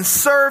and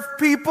served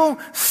people.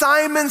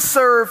 Simon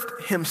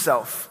served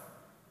himself.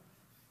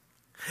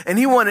 And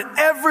he wanted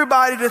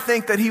everybody to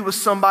think that he was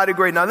somebody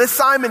great. Now, this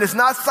Simon is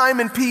not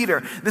Simon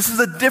Peter. This is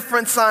a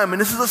different Simon.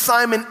 This is a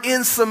Simon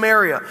in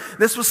Samaria.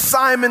 This was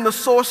Simon the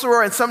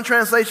sorcerer, and some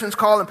translations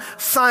call him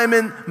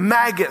Simon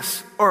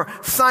Magus or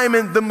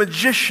Simon the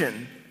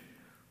magician.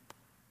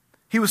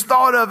 He was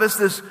thought of as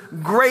this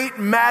great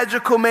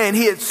magical man.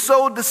 He had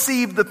so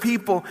deceived the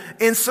people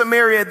in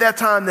Samaria at that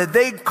time that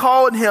they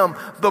called him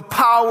the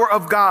power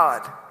of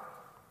God.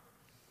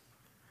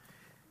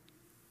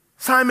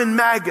 Simon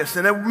Magus,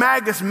 and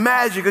Magus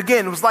magic,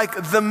 again, it was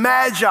like the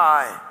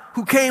Magi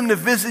who came to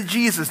visit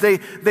Jesus.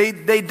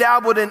 They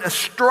dabbled in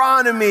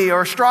astronomy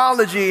or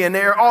astrology, and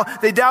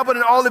they dabbled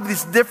in all of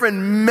these different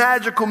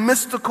magical,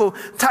 mystical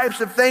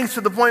types of things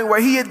to the point where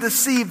he had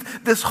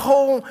deceived this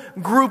whole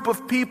group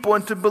of people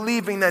into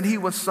believing that he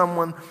was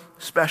someone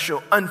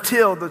special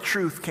until the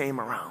truth came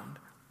around.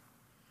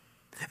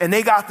 And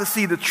they got to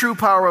see the true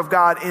power of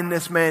God in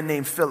this man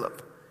named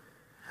Philip.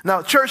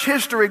 Now, church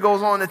history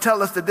goes on to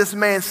tell us that this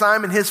man,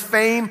 Simon, his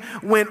fame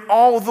went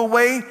all the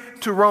way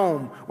to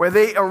Rome, where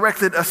they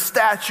erected a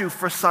statue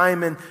for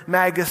Simon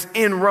Magus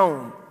in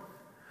Rome.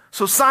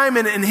 So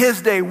Simon in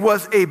his day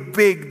was a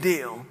big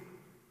deal.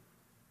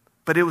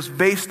 But it was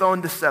based on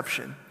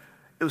deception.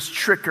 It was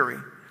trickery.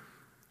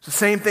 It's the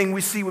same thing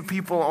we see with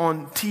people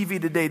on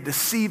TV today,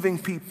 deceiving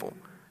people,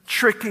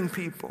 tricking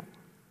people.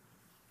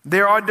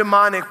 There are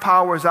demonic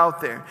powers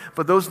out there,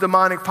 but those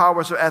demonic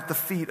powers are at the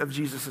feet of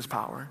Jesus'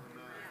 power.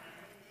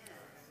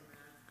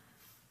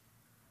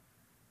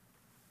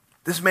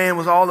 This man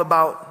was all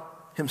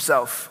about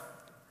himself.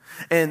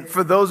 And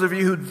for those of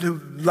you who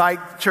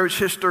like church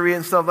history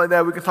and stuff like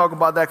that, we can talk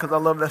about that because I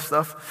love that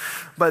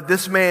stuff. But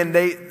this man,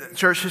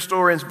 church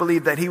historians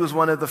believe that he was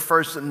one of the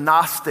first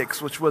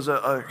Gnostics, which was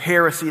a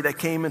heresy that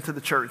came into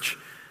the church,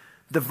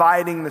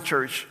 dividing the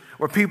church,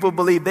 where people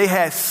believed they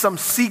had some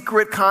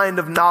secret kind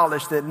of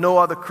knowledge that no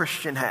other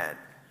Christian had.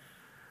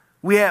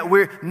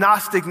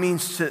 Gnostic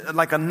means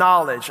like a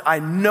knowledge. I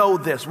know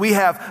this. We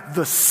have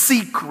the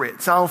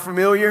secret. Sound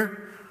familiar?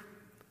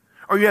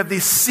 Or you have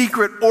these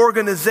secret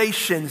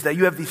organizations that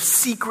you have these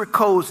secret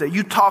codes that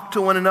you talk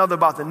to one another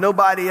about that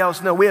nobody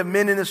else knows. We have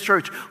men in this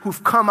church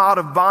who've come out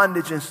of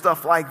bondage and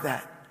stuff like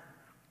that.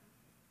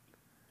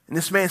 And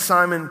this man,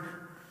 Simon,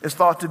 is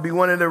thought to be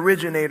one of the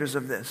originators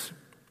of this.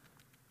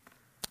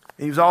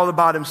 He was all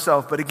about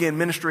himself. But again,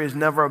 ministry is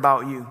never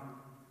about you.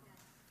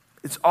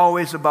 It's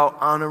always about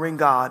honoring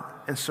God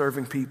and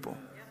serving people.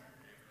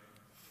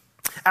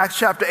 Acts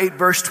chapter 8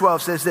 verse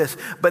 12 says this,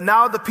 "But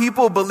now the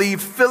people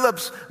believed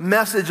Philip's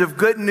message of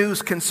good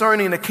news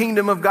concerning the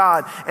kingdom of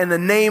God and the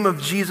name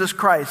of Jesus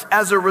Christ.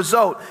 As a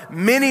result,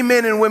 many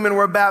men and women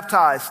were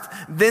baptized.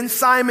 Then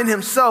Simon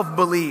himself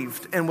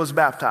believed and was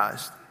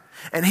baptized.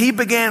 And he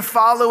began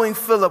following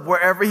Philip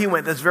wherever he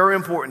went." That's very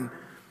important.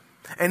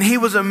 "And he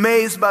was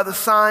amazed by the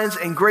signs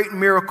and great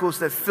miracles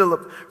that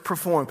Philip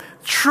performed."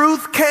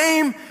 Truth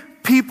came.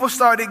 People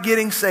started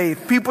getting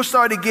saved. They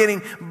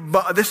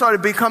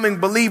started becoming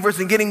believers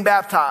and getting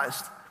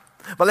baptized.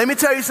 But let me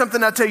tell you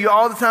something I tell you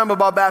all the time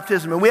about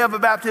baptism. And we have a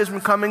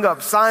baptism coming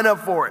up. Sign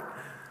up for it.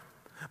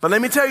 But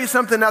let me tell you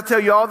something I tell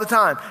you all the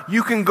time.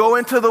 You can go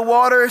into the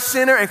water a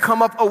sinner and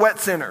come up a wet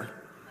sinner.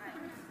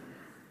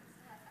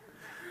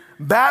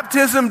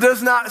 Baptism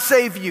does not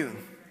save you.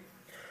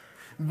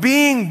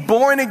 Being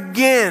born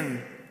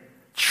again,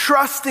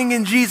 trusting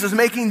in Jesus,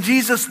 making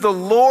Jesus the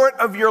Lord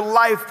of your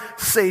life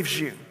saves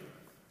you.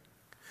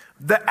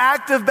 The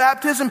act of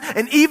baptism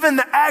and even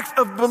the act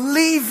of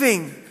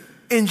believing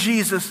in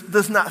Jesus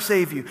does not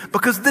save you,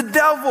 because the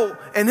devil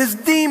and his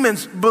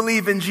demons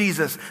believe in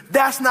Jesus.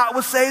 That's not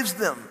what saves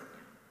them.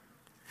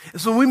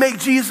 And so we make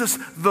Jesus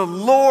the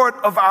Lord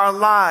of our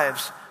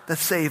lives that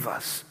save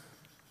us.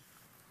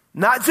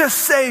 Not just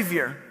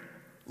Savior,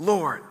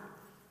 Lord.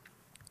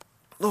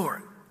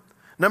 Lord.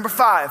 Number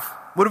 5,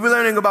 what are we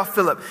learning about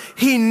Philip?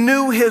 He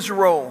knew his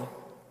role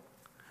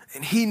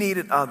and he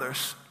needed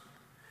others.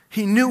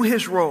 He knew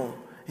his role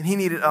and he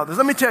needed others.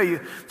 Let me tell you,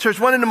 church,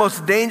 one of the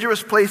most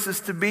dangerous places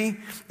to be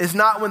is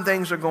not when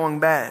things are going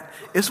bad.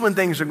 It's when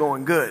things are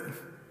going good.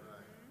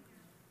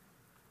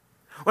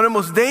 One of the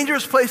most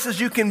dangerous places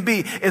you can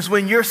be is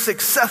when you're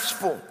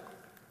successful,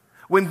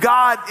 when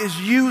God is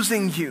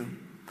using you,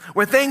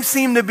 where things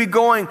seem to be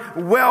going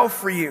well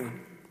for you.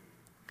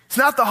 It's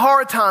not the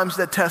hard times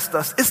that test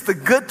us. It's the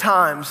good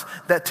times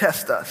that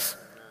test us.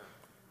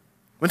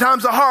 When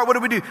times are hard,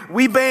 what do?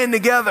 We band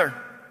together.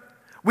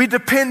 We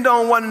depend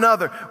on one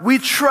another. We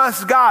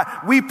trust God.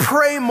 We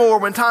pray more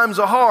when times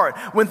are hard.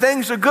 When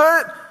things are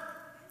good,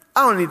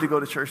 I don't need to go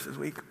to church this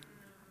week.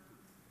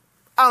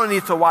 I don't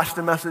need to watch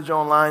the message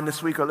online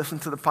this week or listen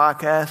to the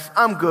podcast.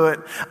 I'm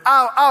good.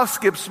 I'll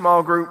skip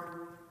small group.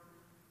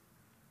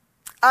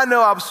 I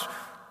know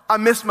I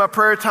missed my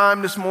prayer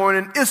time this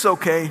morning. It's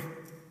okay.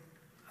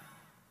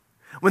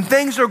 When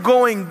things are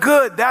going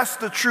good, that's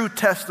the true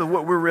test of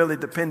what we're really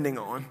depending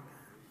on.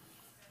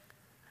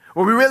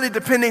 Were we really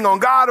depending on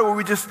God, or were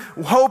we just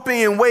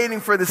hoping and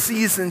waiting for the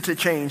season to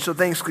change so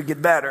things could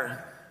get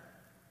better?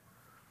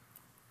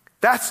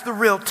 That's the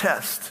real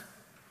test.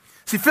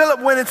 See, Philip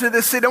went into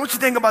this city. I want you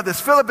to think about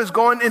this. Philip is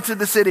going into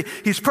the city.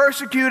 He's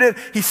persecuted.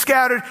 He's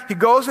scattered. He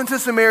goes into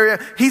Samaria.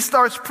 He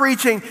starts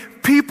preaching.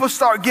 People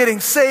start getting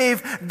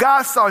saved.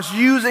 God starts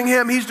using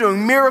him. He's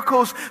doing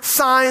miracles,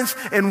 signs,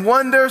 and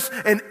wonders,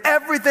 and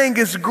everything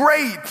is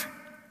great.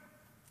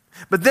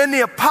 But then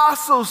the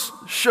apostles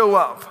show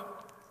up.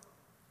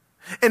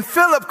 And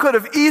Philip could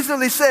have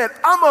easily said,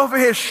 I'm over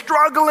here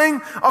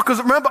struggling.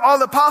 Because remember, all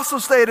the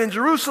apostles stayed in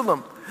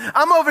Jerusalem.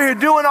 I'm over here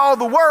doing all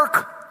the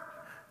work.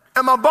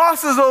 And my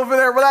boss is over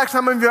there relaxed.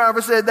 How many of you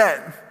ever said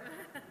that?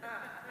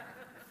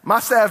 My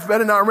staff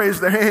better not raise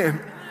their hand.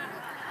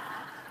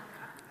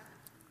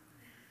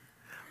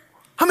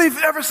 How many of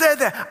you ever said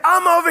that?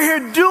 I'm over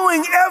here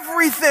doing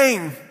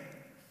everything.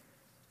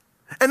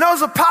 And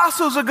those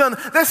apostles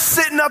they're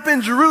sitting up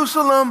in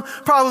Jerusalem,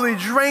 probably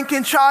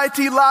drinking chai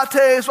tea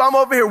lattes. So I'm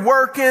over here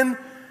working,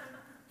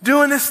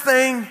 doing this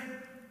thing.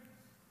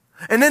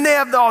 And then they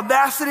have the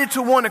audacity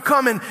to want to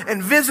come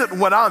and visit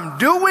what I'm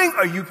doing.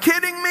 Are you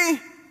kidding me?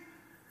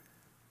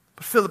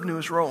 But Philip knew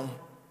his role.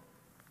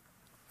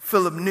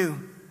 Philip knew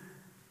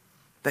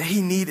that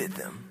he needed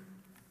them.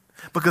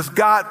 Because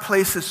God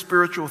places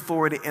spiritual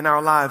authority in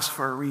our lives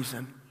for a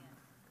reason.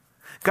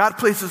 God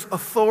places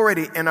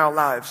authority in our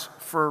lives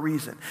for a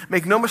reason.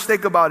 Make no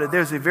mistake about it,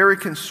 there's a very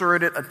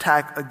concerted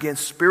attack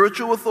against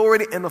spiritual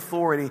authority and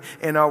authority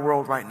in our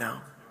world right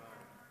now.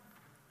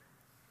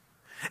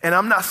 And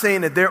I'm not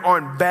saying that there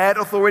aren't bad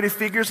authority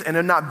figures and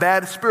they're not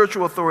bad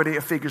spiritual authority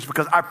figures,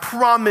 because I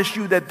promise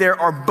you that there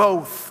are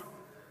both.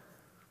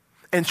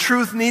 And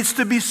truth needs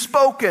to be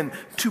spoken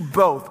to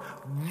both.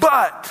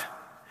 but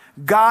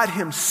God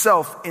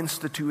himself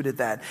instituted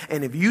that.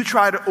 And if you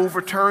try to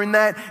overturn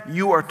that,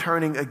 you are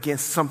turning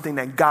against something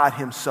that God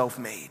himself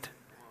made.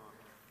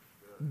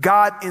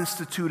 God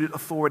instituted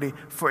authority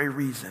for a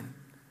reason,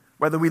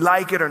 whether we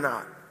like it or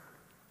not.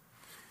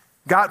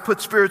 God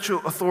put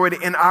spiritual authority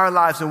in our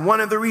lives, and one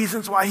of the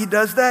reasons why he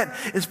does that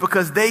is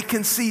because they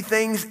can see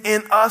things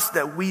in us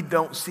that we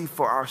don't see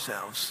for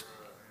ourselves.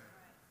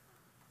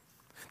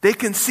 They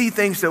can see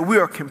things that we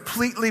are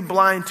completely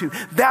blind to.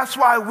 That's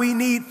why we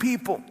need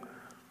people.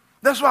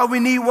 That's why we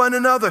need one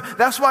another.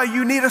 That's why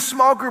you need a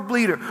small group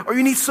leader, or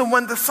you need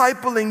someone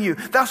discipling you.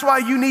 That's why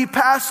you need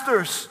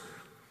pastors.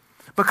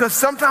 Because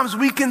sometimes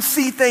we can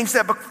see things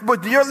that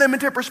with your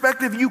limited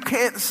perspective you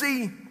can't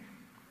see.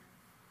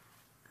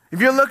 If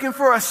you're looking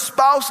for a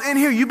spouse in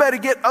here, you better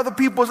get other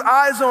people's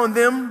eyes on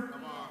them.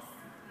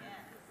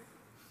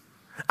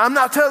 I'm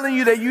not telling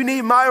you that you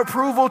need my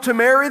approval to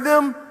marry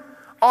them.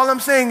 All I'm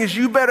saying is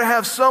you better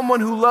have someone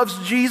who loves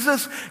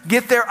Jesus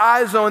get their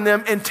eyes on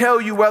them and tell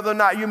you whether or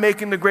not you're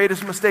making the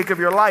greatest mistake of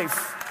your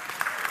life.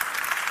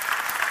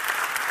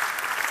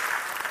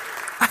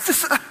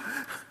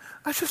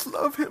 I just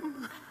love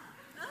him.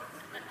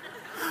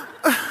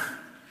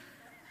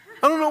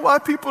 I don't know why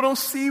people don't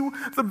see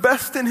the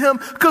best in him,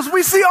 because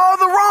we see all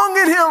the wrong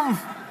in him.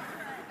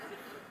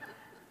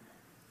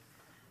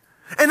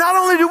 And not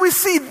only do we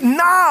see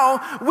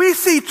now, we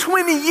see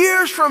 20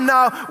 years from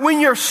now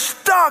when you're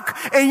stuck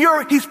and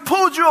he's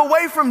pulled you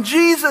away from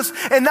Jesus,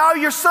 and now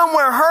you're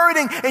somewhere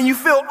hurting and you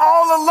feel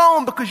all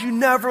alone because you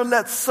never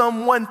let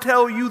someone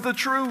tell you the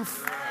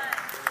truth.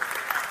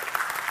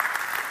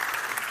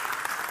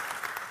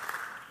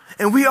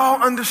 And we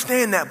all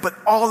understand that, but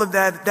all of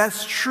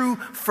that's true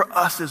for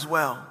us as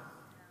well.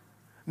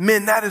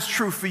 Men, that is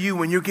true for you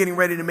when you're getting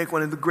ready to make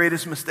one of the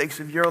greatest mistakes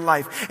of your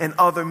life, and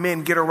other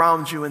men get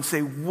around you and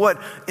say, what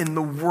in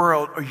the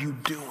world are you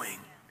doing?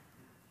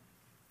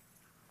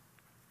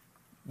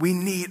 We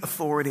need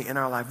authority in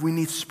our life. We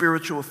need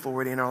spiritual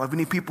authority in our life. We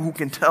need people who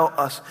can tell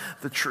us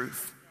the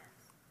truth.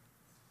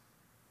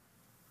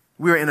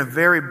 We are in a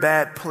very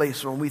bad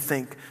place when we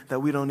think that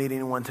we don't need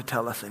anyone to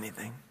tell us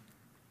anything.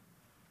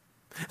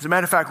 As a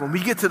matter of fact, when we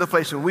get to the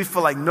place when we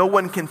feel like no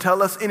one can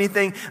tell us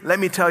anything, let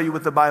me tell you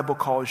what the Bible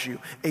calls you: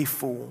 a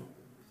fool.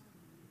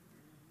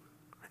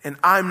 And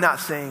I'm not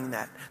saying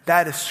that.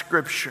 That is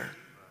Scripture.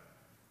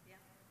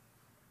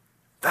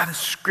 That is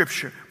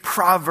Scripture.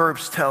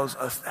 Proverbs tells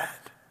us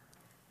that.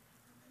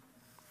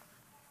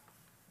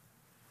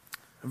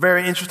 A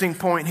very interesting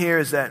point here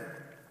is that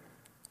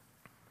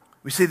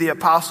we see the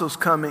apostles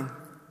coming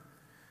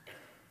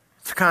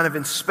to kind of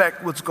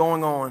inspect what's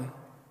going on.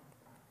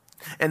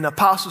 And the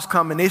apostles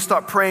come and they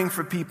start praying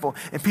for people,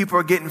 and people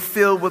are getting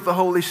filled with the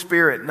Holy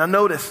Spirit. Now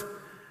notice,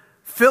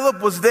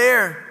 Philip was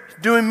there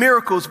doing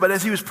miracles, but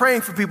as he was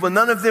praying for people,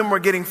 none of them were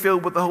getting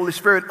filled with the Holy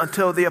Spirit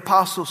until the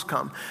apostles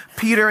come.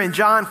 Peter and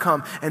John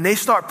come, and they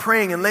start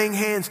praying and laying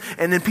hands,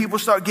 and then people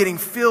start getting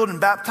filled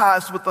and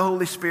baptized with the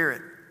Holy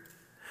Spirit.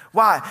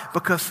 Why?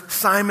 Because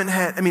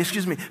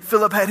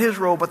Philip had his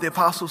role, but the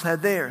apostles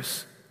had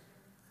theirs.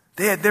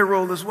 They had their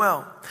role as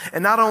well.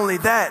 And not only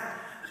that,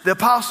 the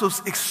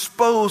apostles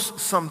exposed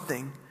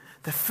something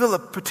that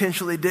Philip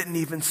potentially didn't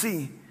even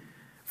see.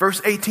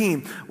 Verse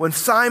 18, when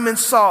Simon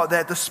saw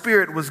that the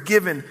Spirit was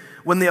given,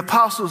 when the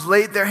apostles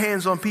laid their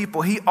hands on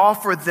people, he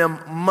offered them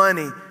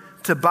money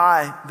to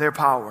buy their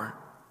power.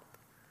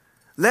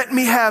 Let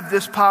me have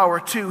this power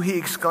too, he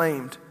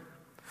exclaimed,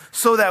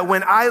 so that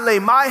when I lay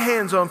my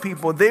hands on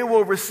people, they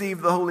will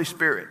receive the Holy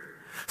Spirit.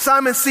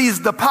 Simon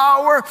sees the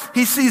power,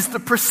 he sees the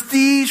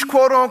prestige,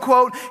 quote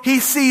unquote. He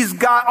sees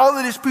God, all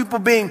of these people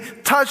being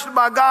touched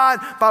by God,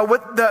 by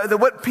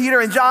what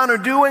Peter and John are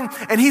doing.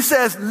 And he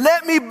says,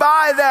 let me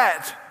buy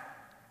that.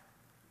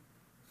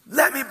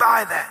 Let me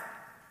buy that.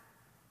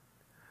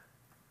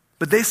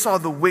 But they saw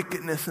the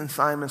wickedness in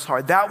Simon's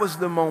heart. That was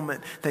the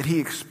moment that he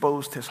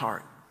exposed his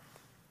heart.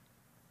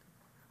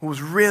 What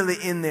was really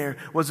in there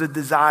was a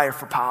desire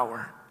for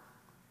power.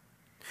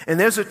 And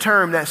there's a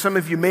term that some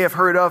of you may have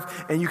heard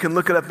of, and you can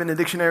look it up in the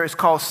dictionary. It's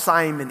called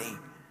simony.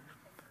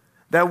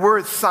 That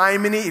word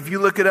simony, if you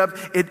look it up,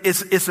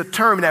 it's a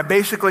term that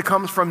basically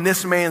comes from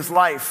this man's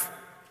life.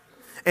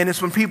 And it's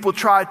when people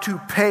try to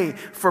pay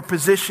for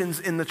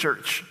positions in the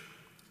church.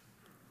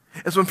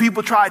 It's when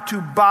people try to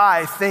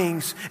buy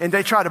things and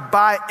they try to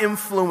buy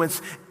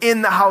influence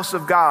in the house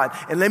of God.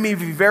 And let me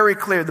be very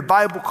clear, the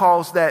Bible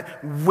calls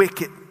that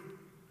wicked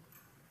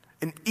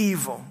and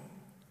evil.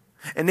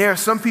 And there are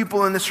some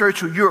people in the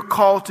church who you're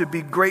called to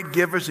be great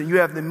givers, and you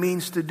have the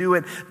means to do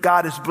it.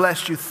 God has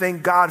blessed you.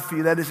 Thank God for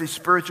you. That is a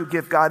spiritual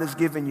gift God has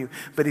given you.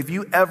 But if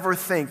you ever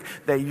think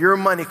that your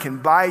money can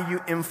buy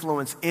you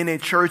influence in a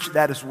church,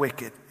 that is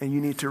wicked, and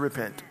you need to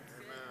repent.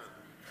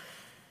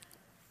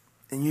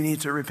 And you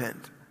need to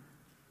repent.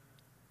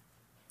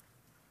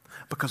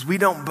 Because we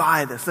don't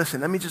buy this.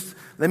 Listen,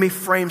 let me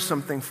frame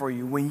something for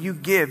you. When you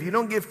give, you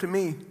don't give to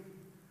me.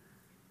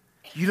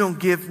 You don't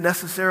give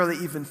necessarily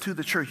even to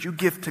the church. You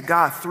give to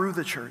God through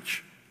the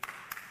church.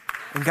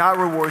 And God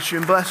rewards you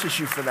and blesses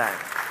you for that.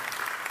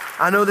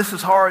 I know this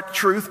is hard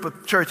truth,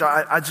 but church,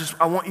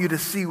 I want you to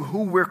see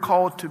who we're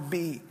called to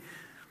be.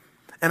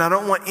 And I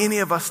don't want any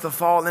of us to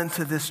fall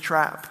into this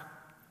trap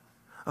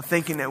of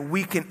thinking that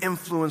we can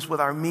influence with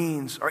our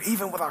means or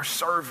even with our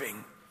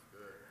serving.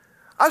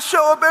 I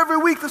show up every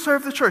week to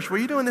serve the church. Were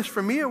you doing this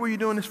for me or were you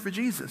doing this for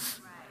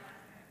Jesus?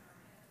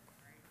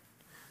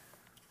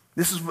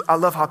 I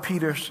love how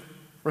Peter's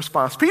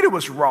response. Peter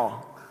was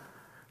raw.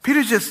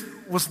 Peter just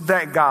was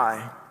that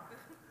guy.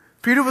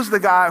 Peter was the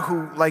guy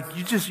who,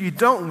 you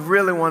don't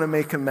really want to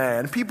make him mad.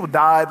 And people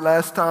died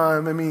last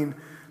time. I mean,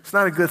 it's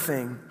not a good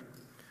thing.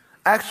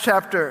 Acts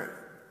chapter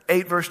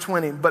 8, verse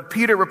 20. But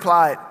Peter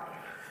replied,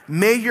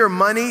 "May your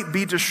money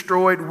be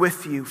destroyed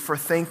with you for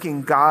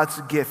thinking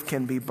God's gift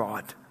can be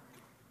bought.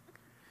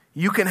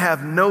 You can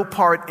have no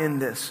part in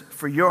this,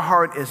 for your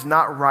heart is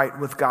not right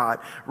with God.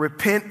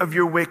 Repent of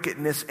your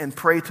wickedness and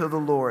pray to the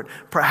Lord.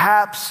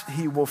 Perhaps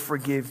he will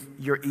forgive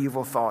your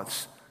evil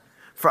thoughts.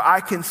 For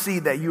I can see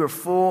that you are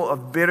full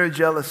of bitter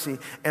jealousy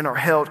and are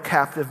held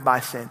captive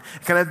by sin."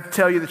 Can I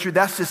tell you the truth?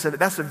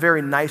 That's a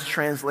very nice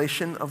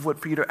translation of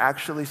what Peter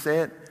actually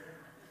said.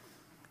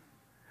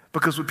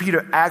 Because what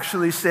Peter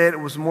actually said, it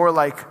was more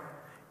like,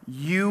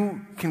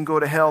 you can go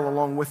to hell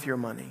along with your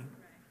money.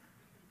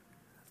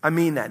 I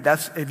mean that.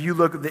 That's, if you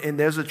look at and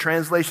there's a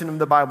translation of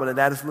the Bible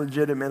that is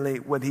legitimately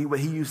what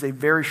he used, a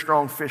very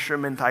strong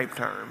fisherman type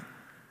term.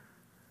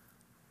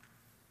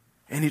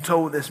 And he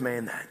told this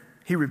man that.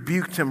 He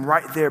rebuked him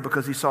right there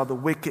because he saw the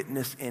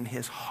wickedness in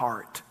his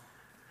heart.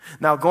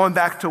 Now, going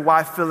back to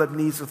why Philip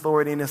needs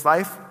authority in his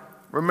life,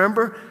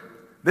 remember,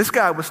 this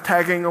guy was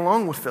tagging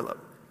along with Philip.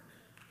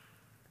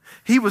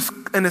 He was,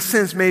 in a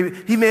sense,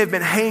 he may have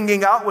been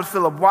hanging out with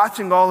Philip,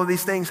 watching all of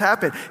these things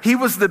happen. He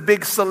was the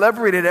big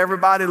celebrity that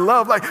everybody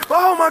loved. Like,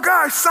 oh my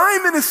gosh,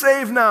 Simon is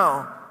saved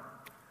now.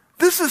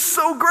 This is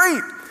so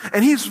great.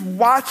 And he's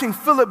watching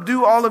Philip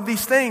do all of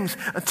these things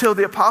until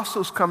the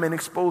apostles come and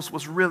expose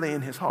what's really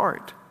in his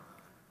heart.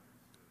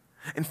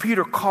 And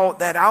Peter called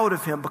that out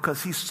of him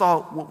because he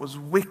saw what was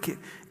wicked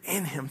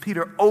in him.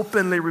 Peter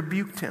openly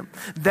rebuked him.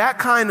 That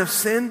kind of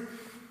sin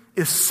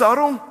is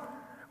subtle,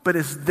 but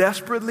it's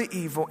desperately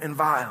evil and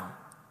vile.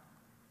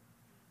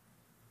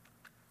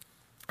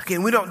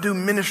 Again, we don't do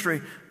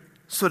ministry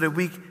so that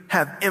we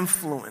have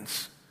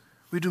influence.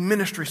 We do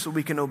ministry so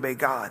we can obey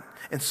God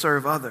and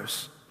serve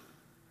others.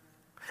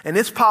 And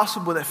it's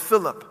possible that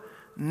Philip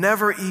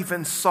never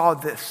even saw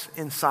this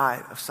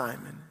inside of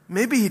Simon.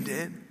 Maybe he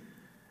did.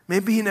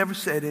 Maybe he never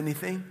said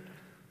anything.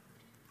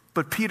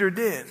 But Peter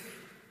did.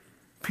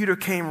 Peter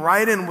came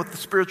right in with the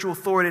spiritual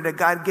authority that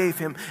God gave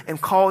him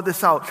and called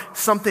this out,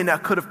 something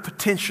that could have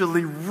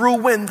potentially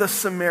ruined the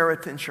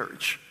Samaritan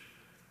church.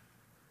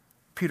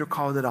 Peter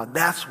called it out.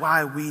 That's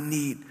why we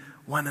need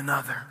one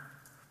another.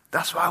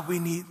 That's why we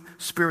need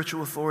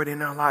spiritual authority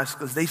in our lives,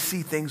 because they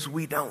see things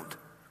we don't.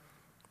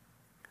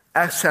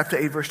 Acts chapter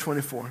 8, verse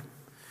 24.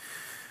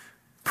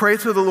 "Pray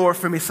to the Lord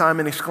for me,"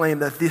 Simon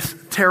exclaimed, "that these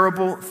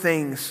terrible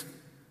things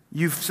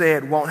you've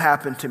said won't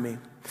happen to me."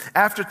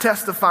 After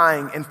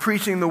testifying and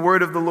preaching the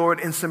word of the Lord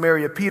in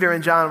Samaria, Peter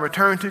and John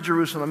returned to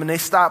Jerusalem, and they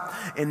stopped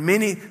in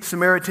many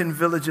Samaritan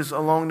villages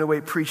along the way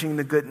preaching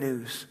the good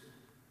news.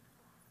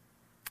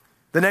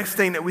 The next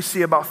thing that we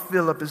see about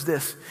Philip is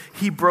this.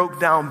 He broke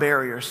down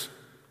barriers.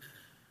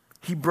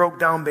 He broke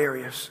down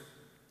barriers.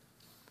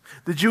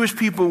 The Jewish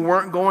people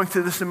weren't going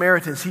to the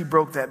Samaritans. He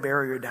broke that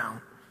barrier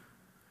down.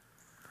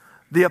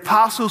 The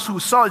apostles who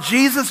saw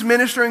Jesus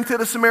ministering to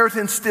the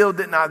Samaritans still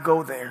did not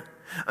go there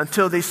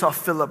until they saw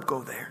Philip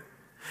go there.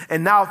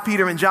 And now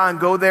Peter and John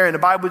go there, and the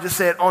Bible just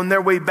said on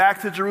their way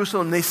back to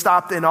Jerusalem, they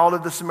stopped in all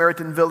of the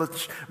Samaritan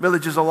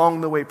villages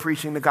along the way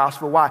preaching the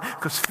gospel. Why?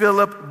 Because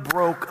Philip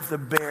broke the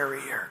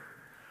barrier.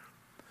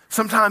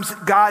 Sometimes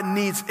God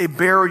needs a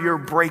barrier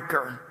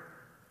breaker.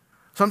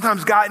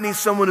 Sometimes God needs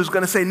someone who's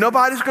going to say,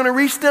 nobody's going to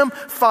reach them?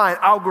 Fine,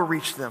 I'll go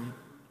reach them.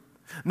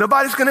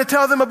 Nobody's going to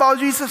tell them about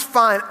Jesus?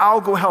 Fine,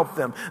 I'll go help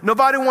them.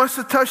 Nobody wants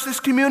to touch this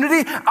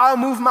community? I'll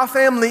move my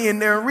family in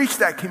there and reach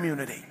that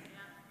community.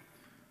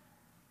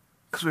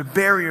 Because we're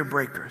barrier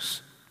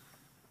breakers.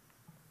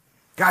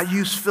 God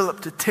used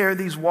Philip to tear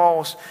these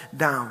walls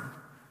down.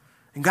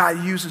 And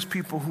God uses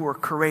people who are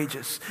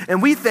courageous.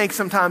 And we think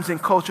sometimes in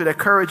culture that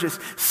courage is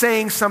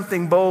saying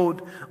something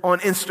bold on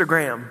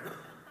Instagram.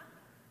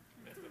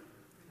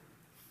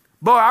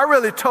 Boy, I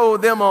really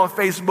told them on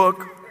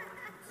Facebook.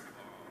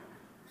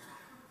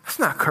 That's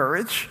not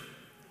courage.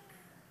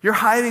 You're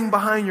hiding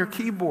behind your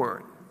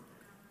keyboard.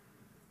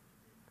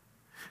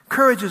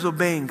 Courage is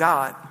obeying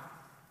God.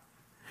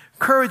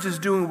 Courage is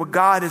doing what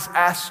God has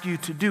asked you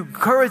to do.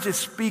 Courage is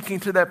speaking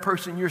to that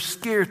person you're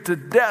scared to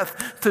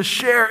death to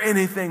share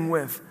anything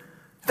with.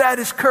 That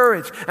is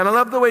courage. And I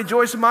love the way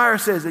Joyce Meyer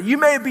says it. You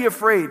may be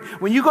afraid.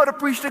 When you go to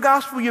preach the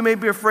gospel, you may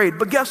be afraid.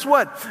 But guess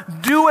what?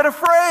 Do it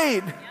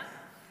afraid.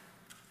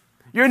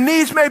 Your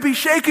knees may be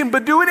shaking,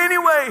 but do it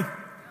anyway.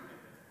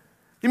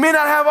 You may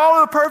not have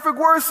all of the perfect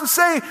words to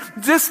say.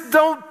 Just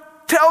don't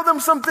Tell them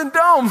something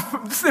dumb.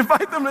 Just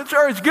invite them to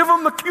church. Give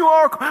them the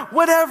QR code,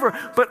 whatever.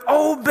 But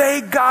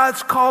obey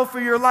God's call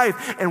for your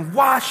life. And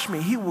watch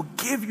me. He will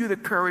give you the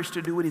courage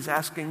to do what he's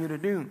asking you to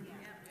do.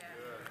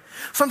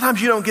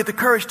 Sometimes you don't get the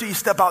courage till you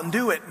step out and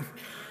do it.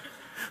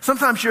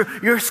 Sometimes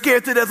you're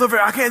scared to death over,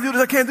 I can't do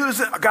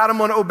this. God, I'm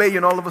going to obey you.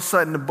 And all of a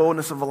sudden, the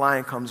boldness of a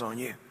lion comes on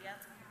you.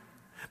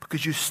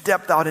 Because you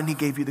stepped out and he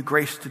gave you the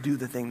grace to do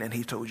the thing that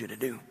he told you to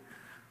do.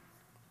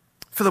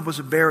 Philip was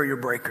a barrier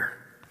breaker.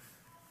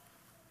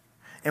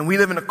 And we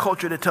live in a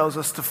culture that tells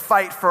us to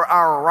fight for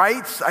our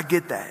rights. I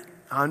get that.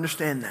 I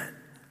understand that.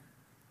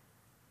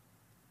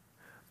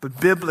 But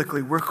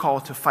biblically, we're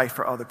called to fight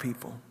for other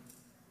people.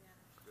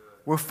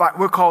 We're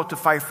called to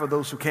fight for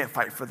those who can't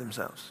fight for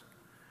themselves.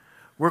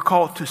 We're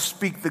called to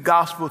speak the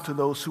gospel to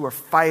those who are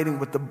fighting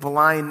with the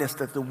blindness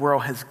that the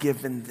world has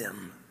given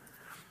them.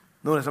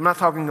 Notice, I'm not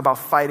talking about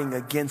fighting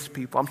against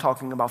people. I'm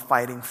talking about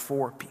fighting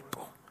for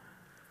people.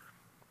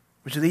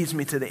 Which leads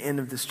me to the end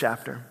of this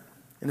chapter.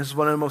 And this is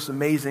one of the most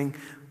amazing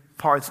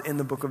parts in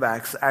the book of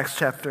Acts. Acts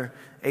chapter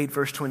 8,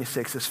 verse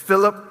 26 says,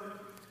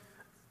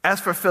 As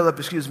for Philip,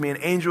 an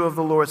angel of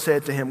the Lord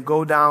said to him,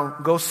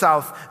 go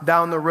south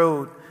down the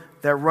road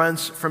that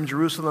runs from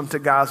Jerusalem to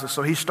Gaza.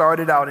 So he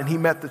started out and he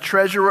met the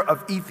treasurer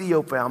of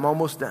Ethiopia. I'm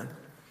almost done.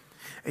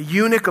 A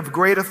eunuch of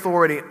great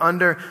authority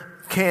under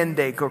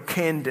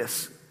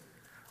Candace,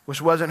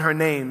 which wasn't her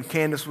name.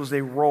 Candace was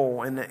a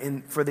role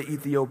for the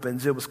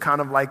Ethiopians. It was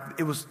kind of like,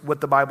 it was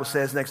what the Bible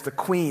says next, the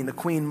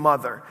queen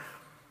mother.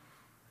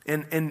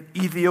 In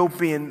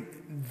Ethiopian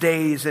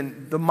days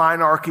and the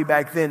monarchy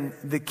back then,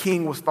 the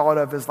king was thought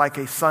of as like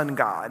a sun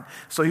god.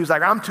 So he was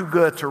like, I'm too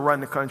good to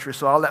run the country,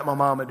 so I'll let my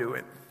mama do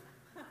it.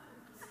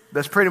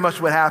 That's pretty much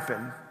what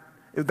happened.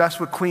 That's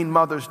what queen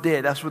mothers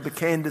did. That's what the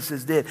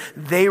Candaces did.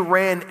 They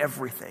ran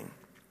everything.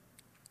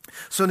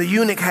 So the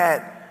eunuch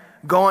had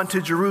gone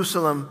to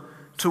Jerusalem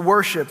to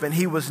worship, and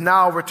he was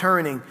now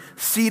returning.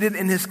 Seated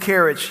in his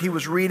carriage, he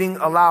was reading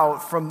aloud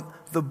from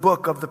the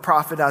book of the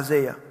prophet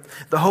Isaiah.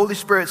 The Holy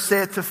Spirit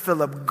said to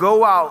Philip,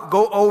 go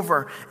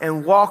over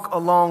and walk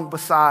along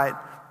beside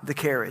the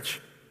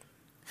carriage.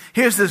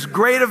 Here's this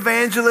great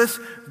evangelist.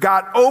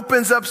 God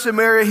opens up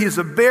Samaria. He's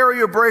a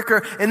barrier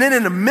breaker. And then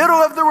in the middle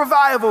of the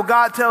revival,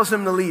 God tells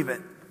him to leave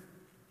it.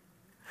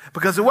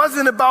 Because it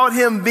wasn't about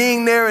him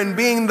being there and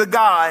being the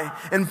guy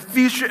and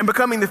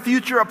becoming the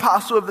future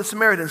apostle of the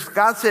Samaritans.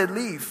 God said,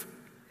 leave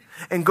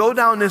and go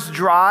down this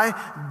dry,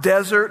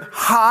 desert,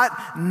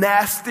 hot,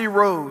 nasty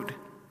road.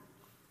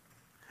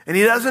 And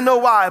he doesn't know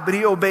why, but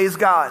he obeys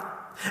God.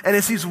 And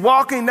as he's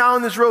walking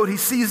down this road, he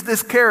sees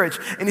this carriage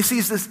and he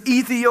sees this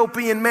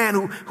Ethiopian man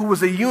who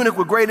was a eunuch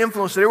with great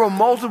influence. So there were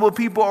multiple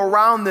people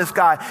around this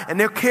guy and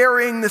they're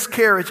carrying this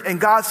carriage,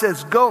 and God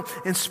says, go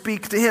and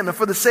speak to him. And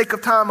for the sake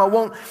of time, I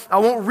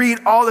won't read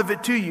all of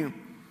it to you,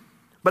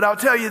 but I'll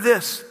tell you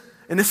this,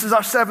 and this is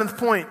our 7th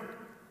point.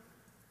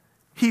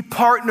 He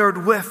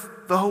partnered with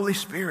the Holy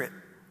Spirit.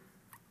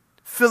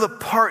 Philip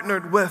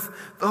partnered with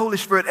the Holy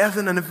Spirit. As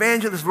an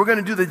evangelist, we're going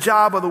to do the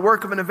job or the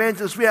work of an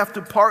evangelist. We have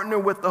to partner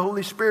with the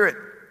Holy Spirit,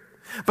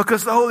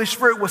 because the Holy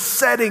Spirit was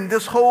setting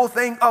this whole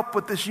thing up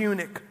with this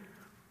eunuch.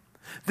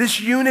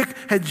 This eunuch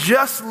had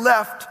just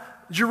left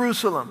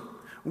Jerusalem,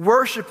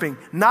 worshiping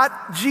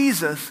not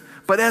Jesus,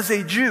 but as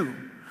a Jew.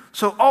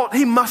 So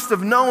he must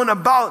have known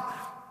about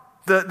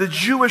the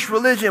Jewish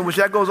religion, which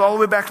that goes all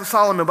the way back to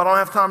Solomon, but I don't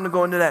have time to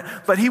go into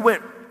that. But he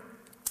went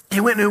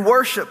and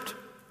worshiped.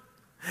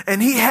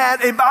 And he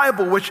had a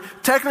Bible, which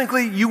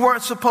technically you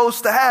weren't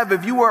supposed to have.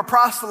 If you were a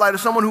proselyte or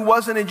someone who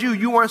wasn't a Jew,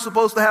 you weren't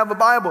supposed to have a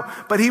Bible.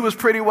 But he was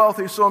pretty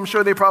wealthy, so I'm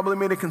sure they probably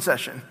made a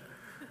concession.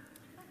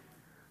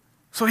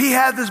 So he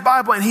had this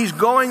Bible, and he's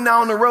going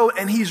down the road,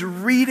 and he's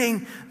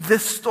reading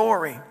this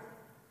story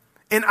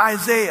in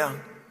Isaiah.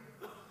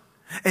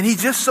 And he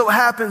just so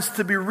happens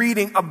to be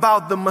reading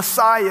about the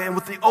Messiah and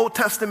what the Old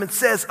Testament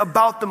says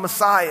about the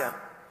Messiah.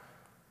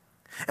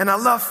 And I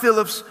love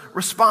Philip's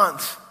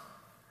response.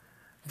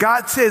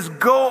 God says,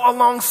 go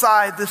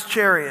alongside this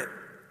chariot.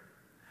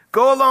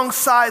 Go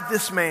alongside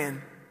this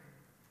man.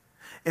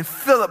 And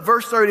Philip,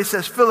 verse 30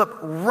 says, Philip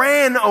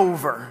ran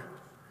over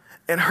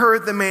and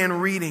heard the man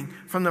reading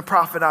from the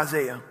prophet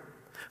Isaiah.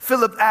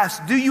 Philip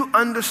asked, do you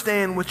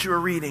understand what you are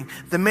reading?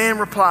 The man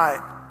replied,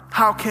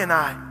 how can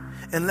I,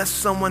 unless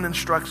someone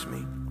instructs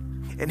me?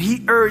 And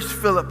he urged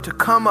Philip to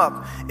come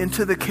up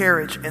into the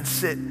carriage and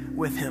sit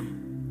with him.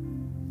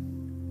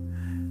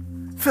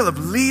 Philip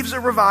leaves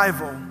a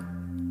revival,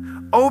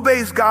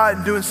 obeys God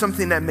in doing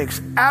something that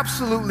makes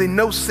absolutely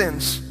no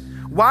sense.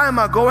 Why am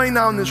I going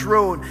down this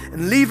road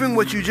and leaving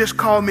what you just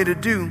called me to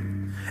do?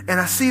 And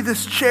I see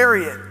this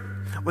chariot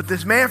with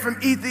this man from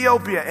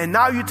Ethiopia, and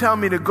now you tell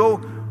me to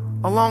go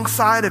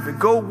alongside of it,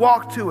 go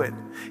walk to it.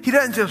 He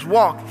doesn't just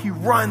walk, he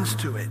runs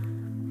to it.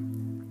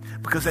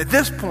 Because at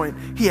this point,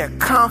 he had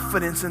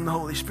confidence in the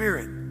Holy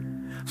Spirit.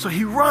 So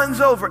he runs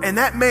over, and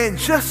that man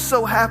just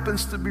so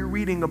happens to be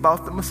reading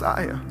about the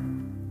Messiah.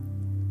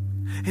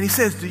 And he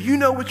says, do you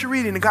know what you're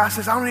reading? And God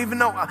says, I don't even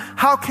know.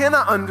 How can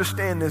I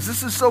understand this?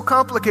 This is so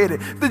complicated.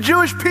 The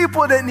Jewish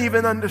people didn't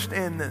even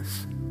understand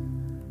this.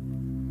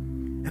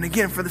 And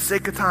again, for the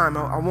sake of time,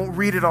 I won't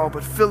read it all,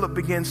 but Philip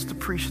begins to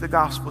preach the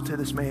gospel to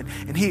this man,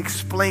 and he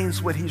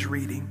explains what he's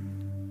reading.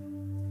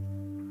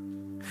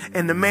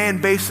 And the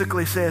man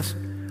basically says,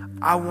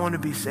 I want to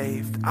be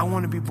saved. I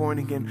want to be born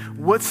again.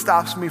 What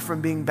stops me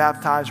from being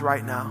baptized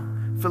right now?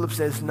 Philip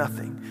says,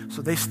 nothing.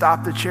 So they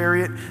stop the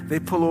chariot. They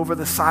pull over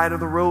the side of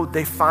the road.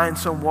 They find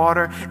some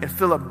water, and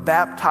Philip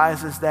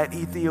baptizes that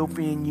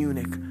Ethiopian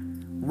eunuch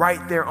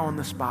right there on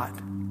the spot.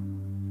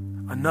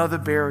 Another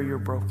barrier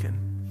broken.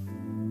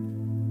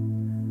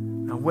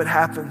 Now, what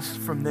happens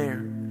from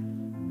there?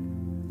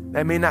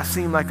 That may not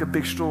seem like a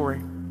big story,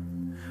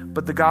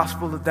 but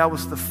that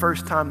was the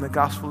first time the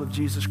gospel of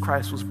Jesus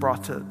Christ was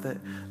brought to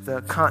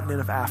the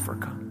continent of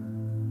Africa.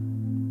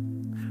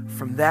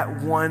 From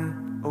that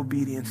one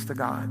obedience to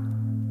God,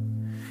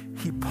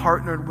 he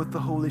partnered with the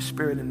Holy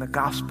Spirit, and the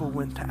gospel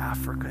went to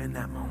Africa in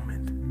that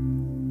moment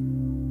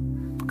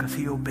because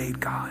he obeyed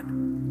God.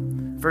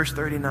 Verse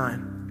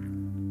 39.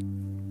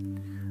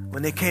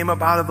 When they came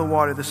up out of the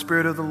water, the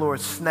Spirit of the Lord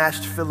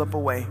snatched Philip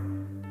away,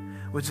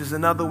 which is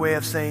another way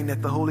of saying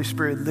that the Holy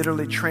Spirit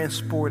literally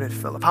transported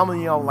Philip. How many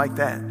of y'all like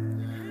that?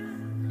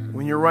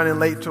 When you're running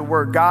late to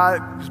work,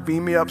 God, just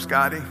beam me up,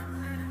 Scotty.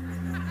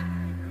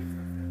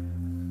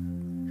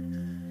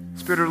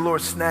 Spirit of the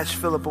Lord snatched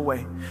Philip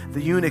away.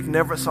 The eunuch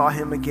never saw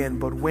him again,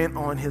 but went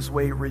on his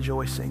way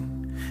rejoicing.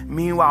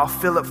 Meanwhile,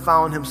 Philip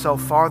found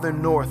himself farther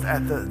north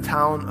at the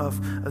town of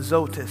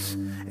Azotus,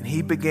 and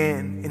he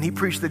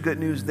preached the good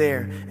news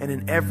there and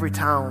in every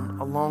town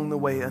along the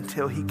way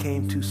until he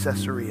came to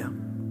Caesarea.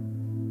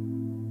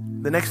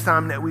 The next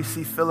time that we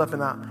see Philip,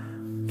 and I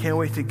can't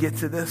wait to get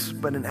to this,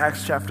 but in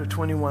Acts chapter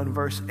 21,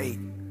 verse 8,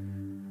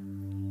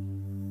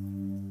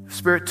 the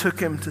Spirit took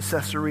him to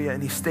Caesarea,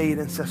 and he stayed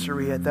in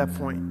Caesarea at that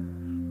point.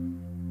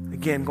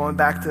 Again, going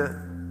back to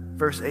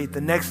verse 8,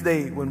 the next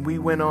day when we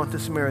went on to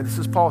Samaria, this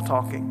is Paul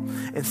talking,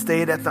 and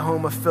stayed at the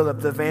home of Philip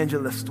the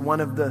evangelist,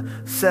 one of the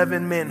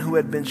 7 men who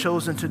had been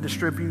chosen to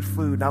distribute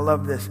food. I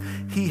love this.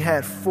 He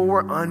had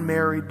 4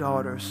 unmarried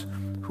daughters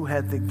who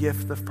had the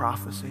gift of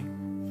prophecy.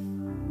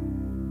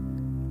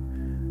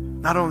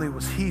 Not only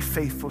was he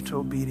faithful to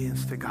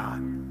obedience to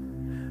God,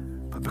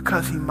 but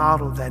because he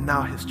modeled that,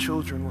 now his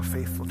children were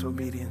faithful to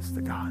obedience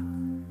to God.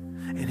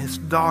 And his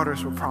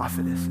daughters were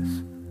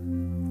prophetesses,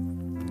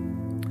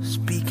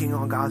 speaking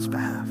on God's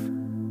behalf.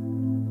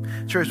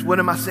 Church, what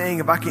am I saying?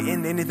 If I can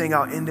end anything,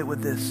 I'll end it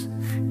with this.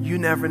 You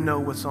never know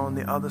what's on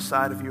the other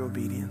side of your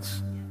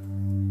obedience.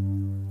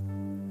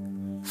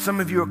 Some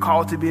of you are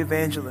called to be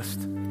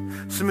evangelists.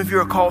 Some of you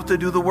are called to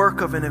do the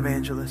work of an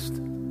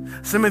evangelist.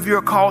 Some of you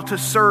are called to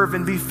serve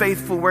and be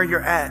faithful where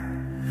you're at.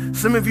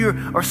 Some of you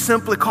are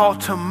simply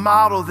called to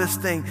model this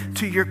thing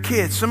to your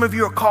kids. Some of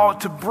you are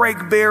called to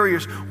break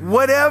barriers.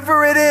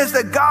 Whatever it is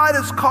that God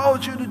has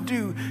called you to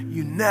do,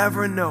 you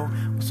never know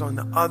what's on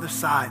the other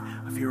side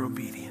of your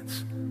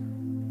obedience.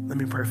 Let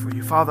me pray for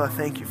you. Father, I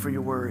thank you for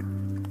your word.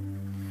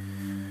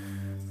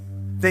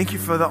 Thank you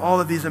for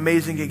all of these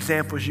amazing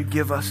examples you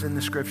give us in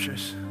the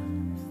scriptures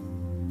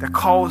that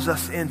calls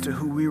us into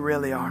who we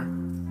really are.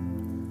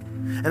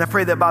 And I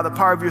pray that by the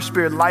power of your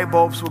Spirit, light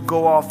bulbs will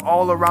go off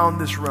all around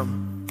this room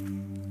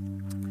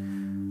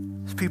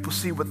as people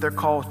see what they're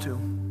called to.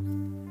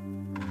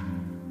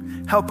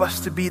 Help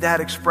us to be that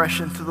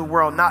expression to the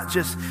world, not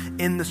just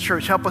in the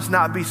church. Help us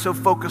not be so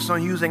focused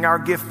on using our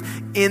gift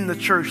in the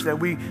church that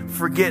we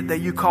forget that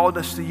you called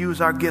us to use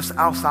our gifts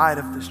outside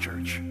of this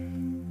church.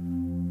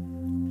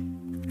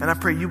 And I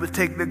pray you would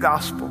take the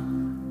gospel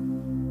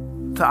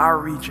to our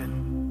region.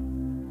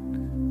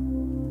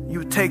 You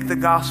would take the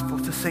gospel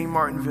to St.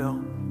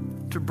 Martinville,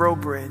 to Breaux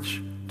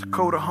Bridge, to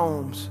Coda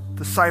Homes,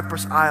 to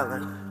Cypress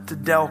Island, to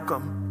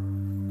Delcombe.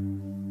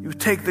 You would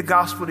take the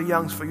gospel to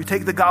Youngsville. You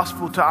take the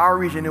gospel to our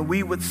region, and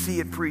we would see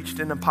it preached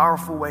in a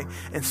powerful way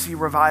and see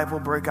revival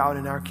break out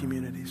in our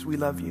communities. We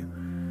love you.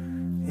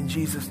 In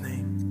Jesus'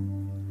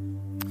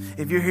 name.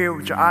 If you're here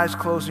with your eyes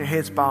closed and your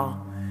heads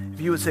bowed, if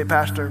you would say,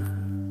 Pastor,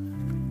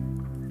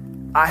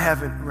 I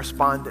haven't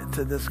responded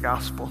to this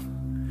gospel.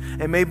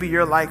 And maybe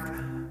you're like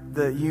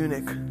the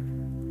eunuch,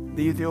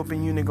 the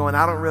Ethiopian eunuch, going,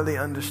 I don't really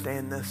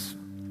understand this.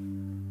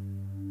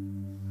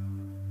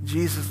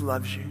 Jesus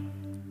loves you.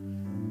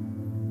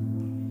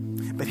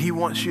 But he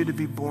wants you to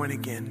be born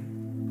again.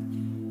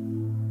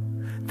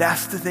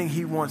 That's the thing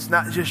he wants,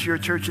 not just your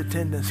church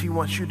attendance. He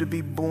wants you to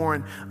be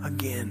born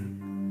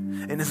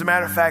again. And as a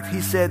matter of fact,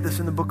 he said this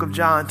in the book of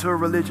John to a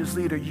religious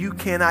leader, you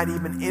cannot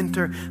even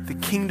enter the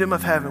kingdom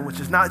of heaven, which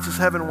is not just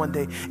heaven one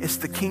day, it's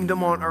the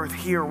kingdom on earth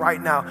here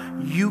right now.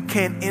 You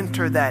can't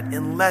enter that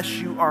unless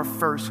you are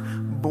first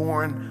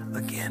born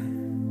again.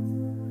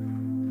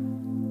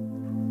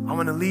 I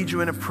want to lead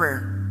you in a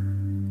prayer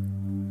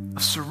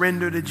of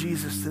surrender to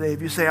Jesus today.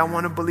 If you say, I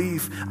want to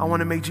believe, I want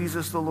to make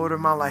Jesus the Lord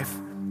of my life.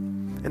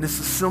 And it's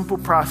a simple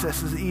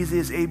process, as easy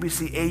as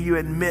ABC. A, you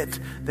admit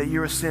that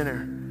you're a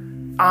sinner.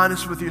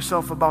 Honest with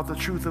yourself about the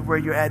truth of where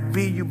you're at.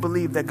 B, you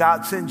believe that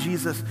God sent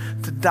Jesus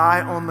to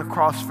die on the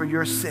cross for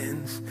your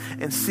sins.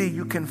 And C,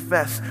 you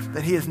confess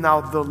that he is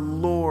now the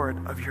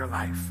Lord of your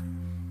life.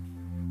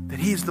 that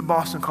he's the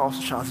boss and calls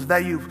the shots. If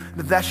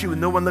that's you with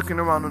no one looking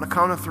around, on the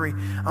count of 3,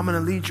 I'm going to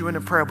lead you in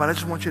a prayer, but I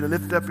just want you to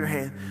lift up your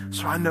hand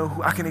so I know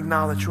who I can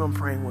acknowledge who I'm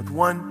praying with.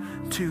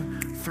 1, 2,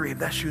 3. If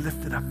that's you,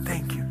 lift it up.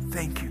 Thank you,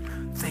 thank you,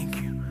 thank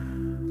you,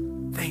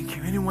 thank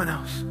you. Anyone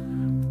else?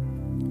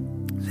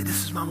 Say,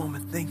 this is my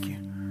moment. Thank you.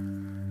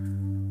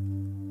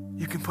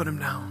 You can put them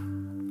down.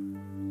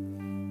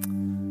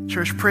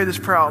 Church, pray this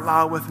prayer out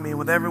loud with me,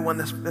 with everyone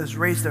that's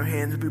raised their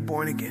hand to be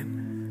born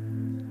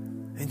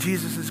again. And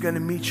Jesus is going to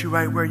meet you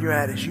right where you're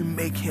at as you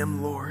make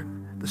him Lord.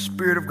 The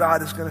Spirit of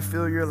God is going to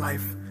fill your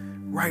life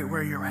right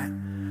where you're at.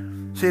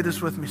 Say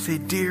this with me. Say,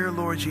 dear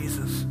Lord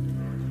Jesus,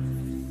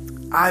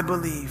 I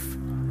believe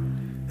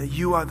that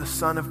you are the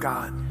Son of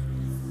God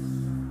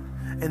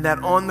and that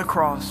on the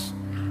cross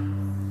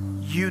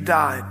you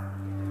died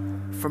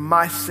for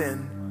my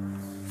sin,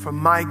 for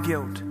my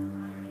guilt,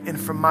 and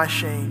for my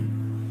shame.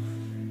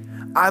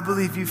 I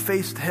believe you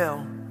faced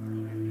hell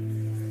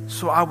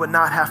so I would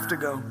not have to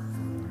go.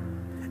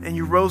 And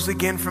you rose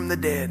again from the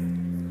dead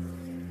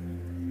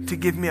to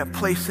give me a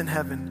place in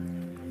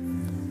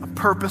heaven, a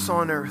purpose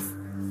on earth,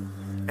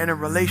 and a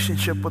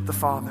relationship with the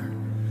Father.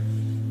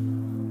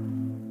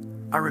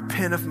 I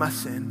repent of my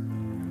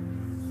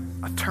sin.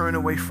 I turn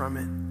away from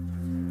it.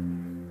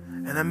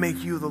 And I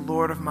make you the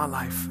Lord of my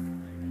life.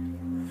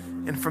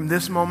 And from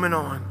this moment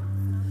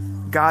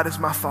on, God is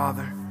my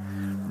Father.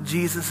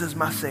 Jesus is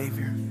my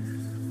Savior.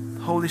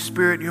 Holy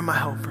Spirit, you're my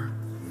helper.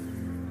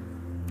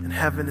 And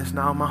heaven is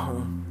now my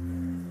home.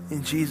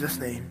 In Jesus'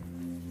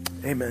 name,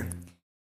 amen.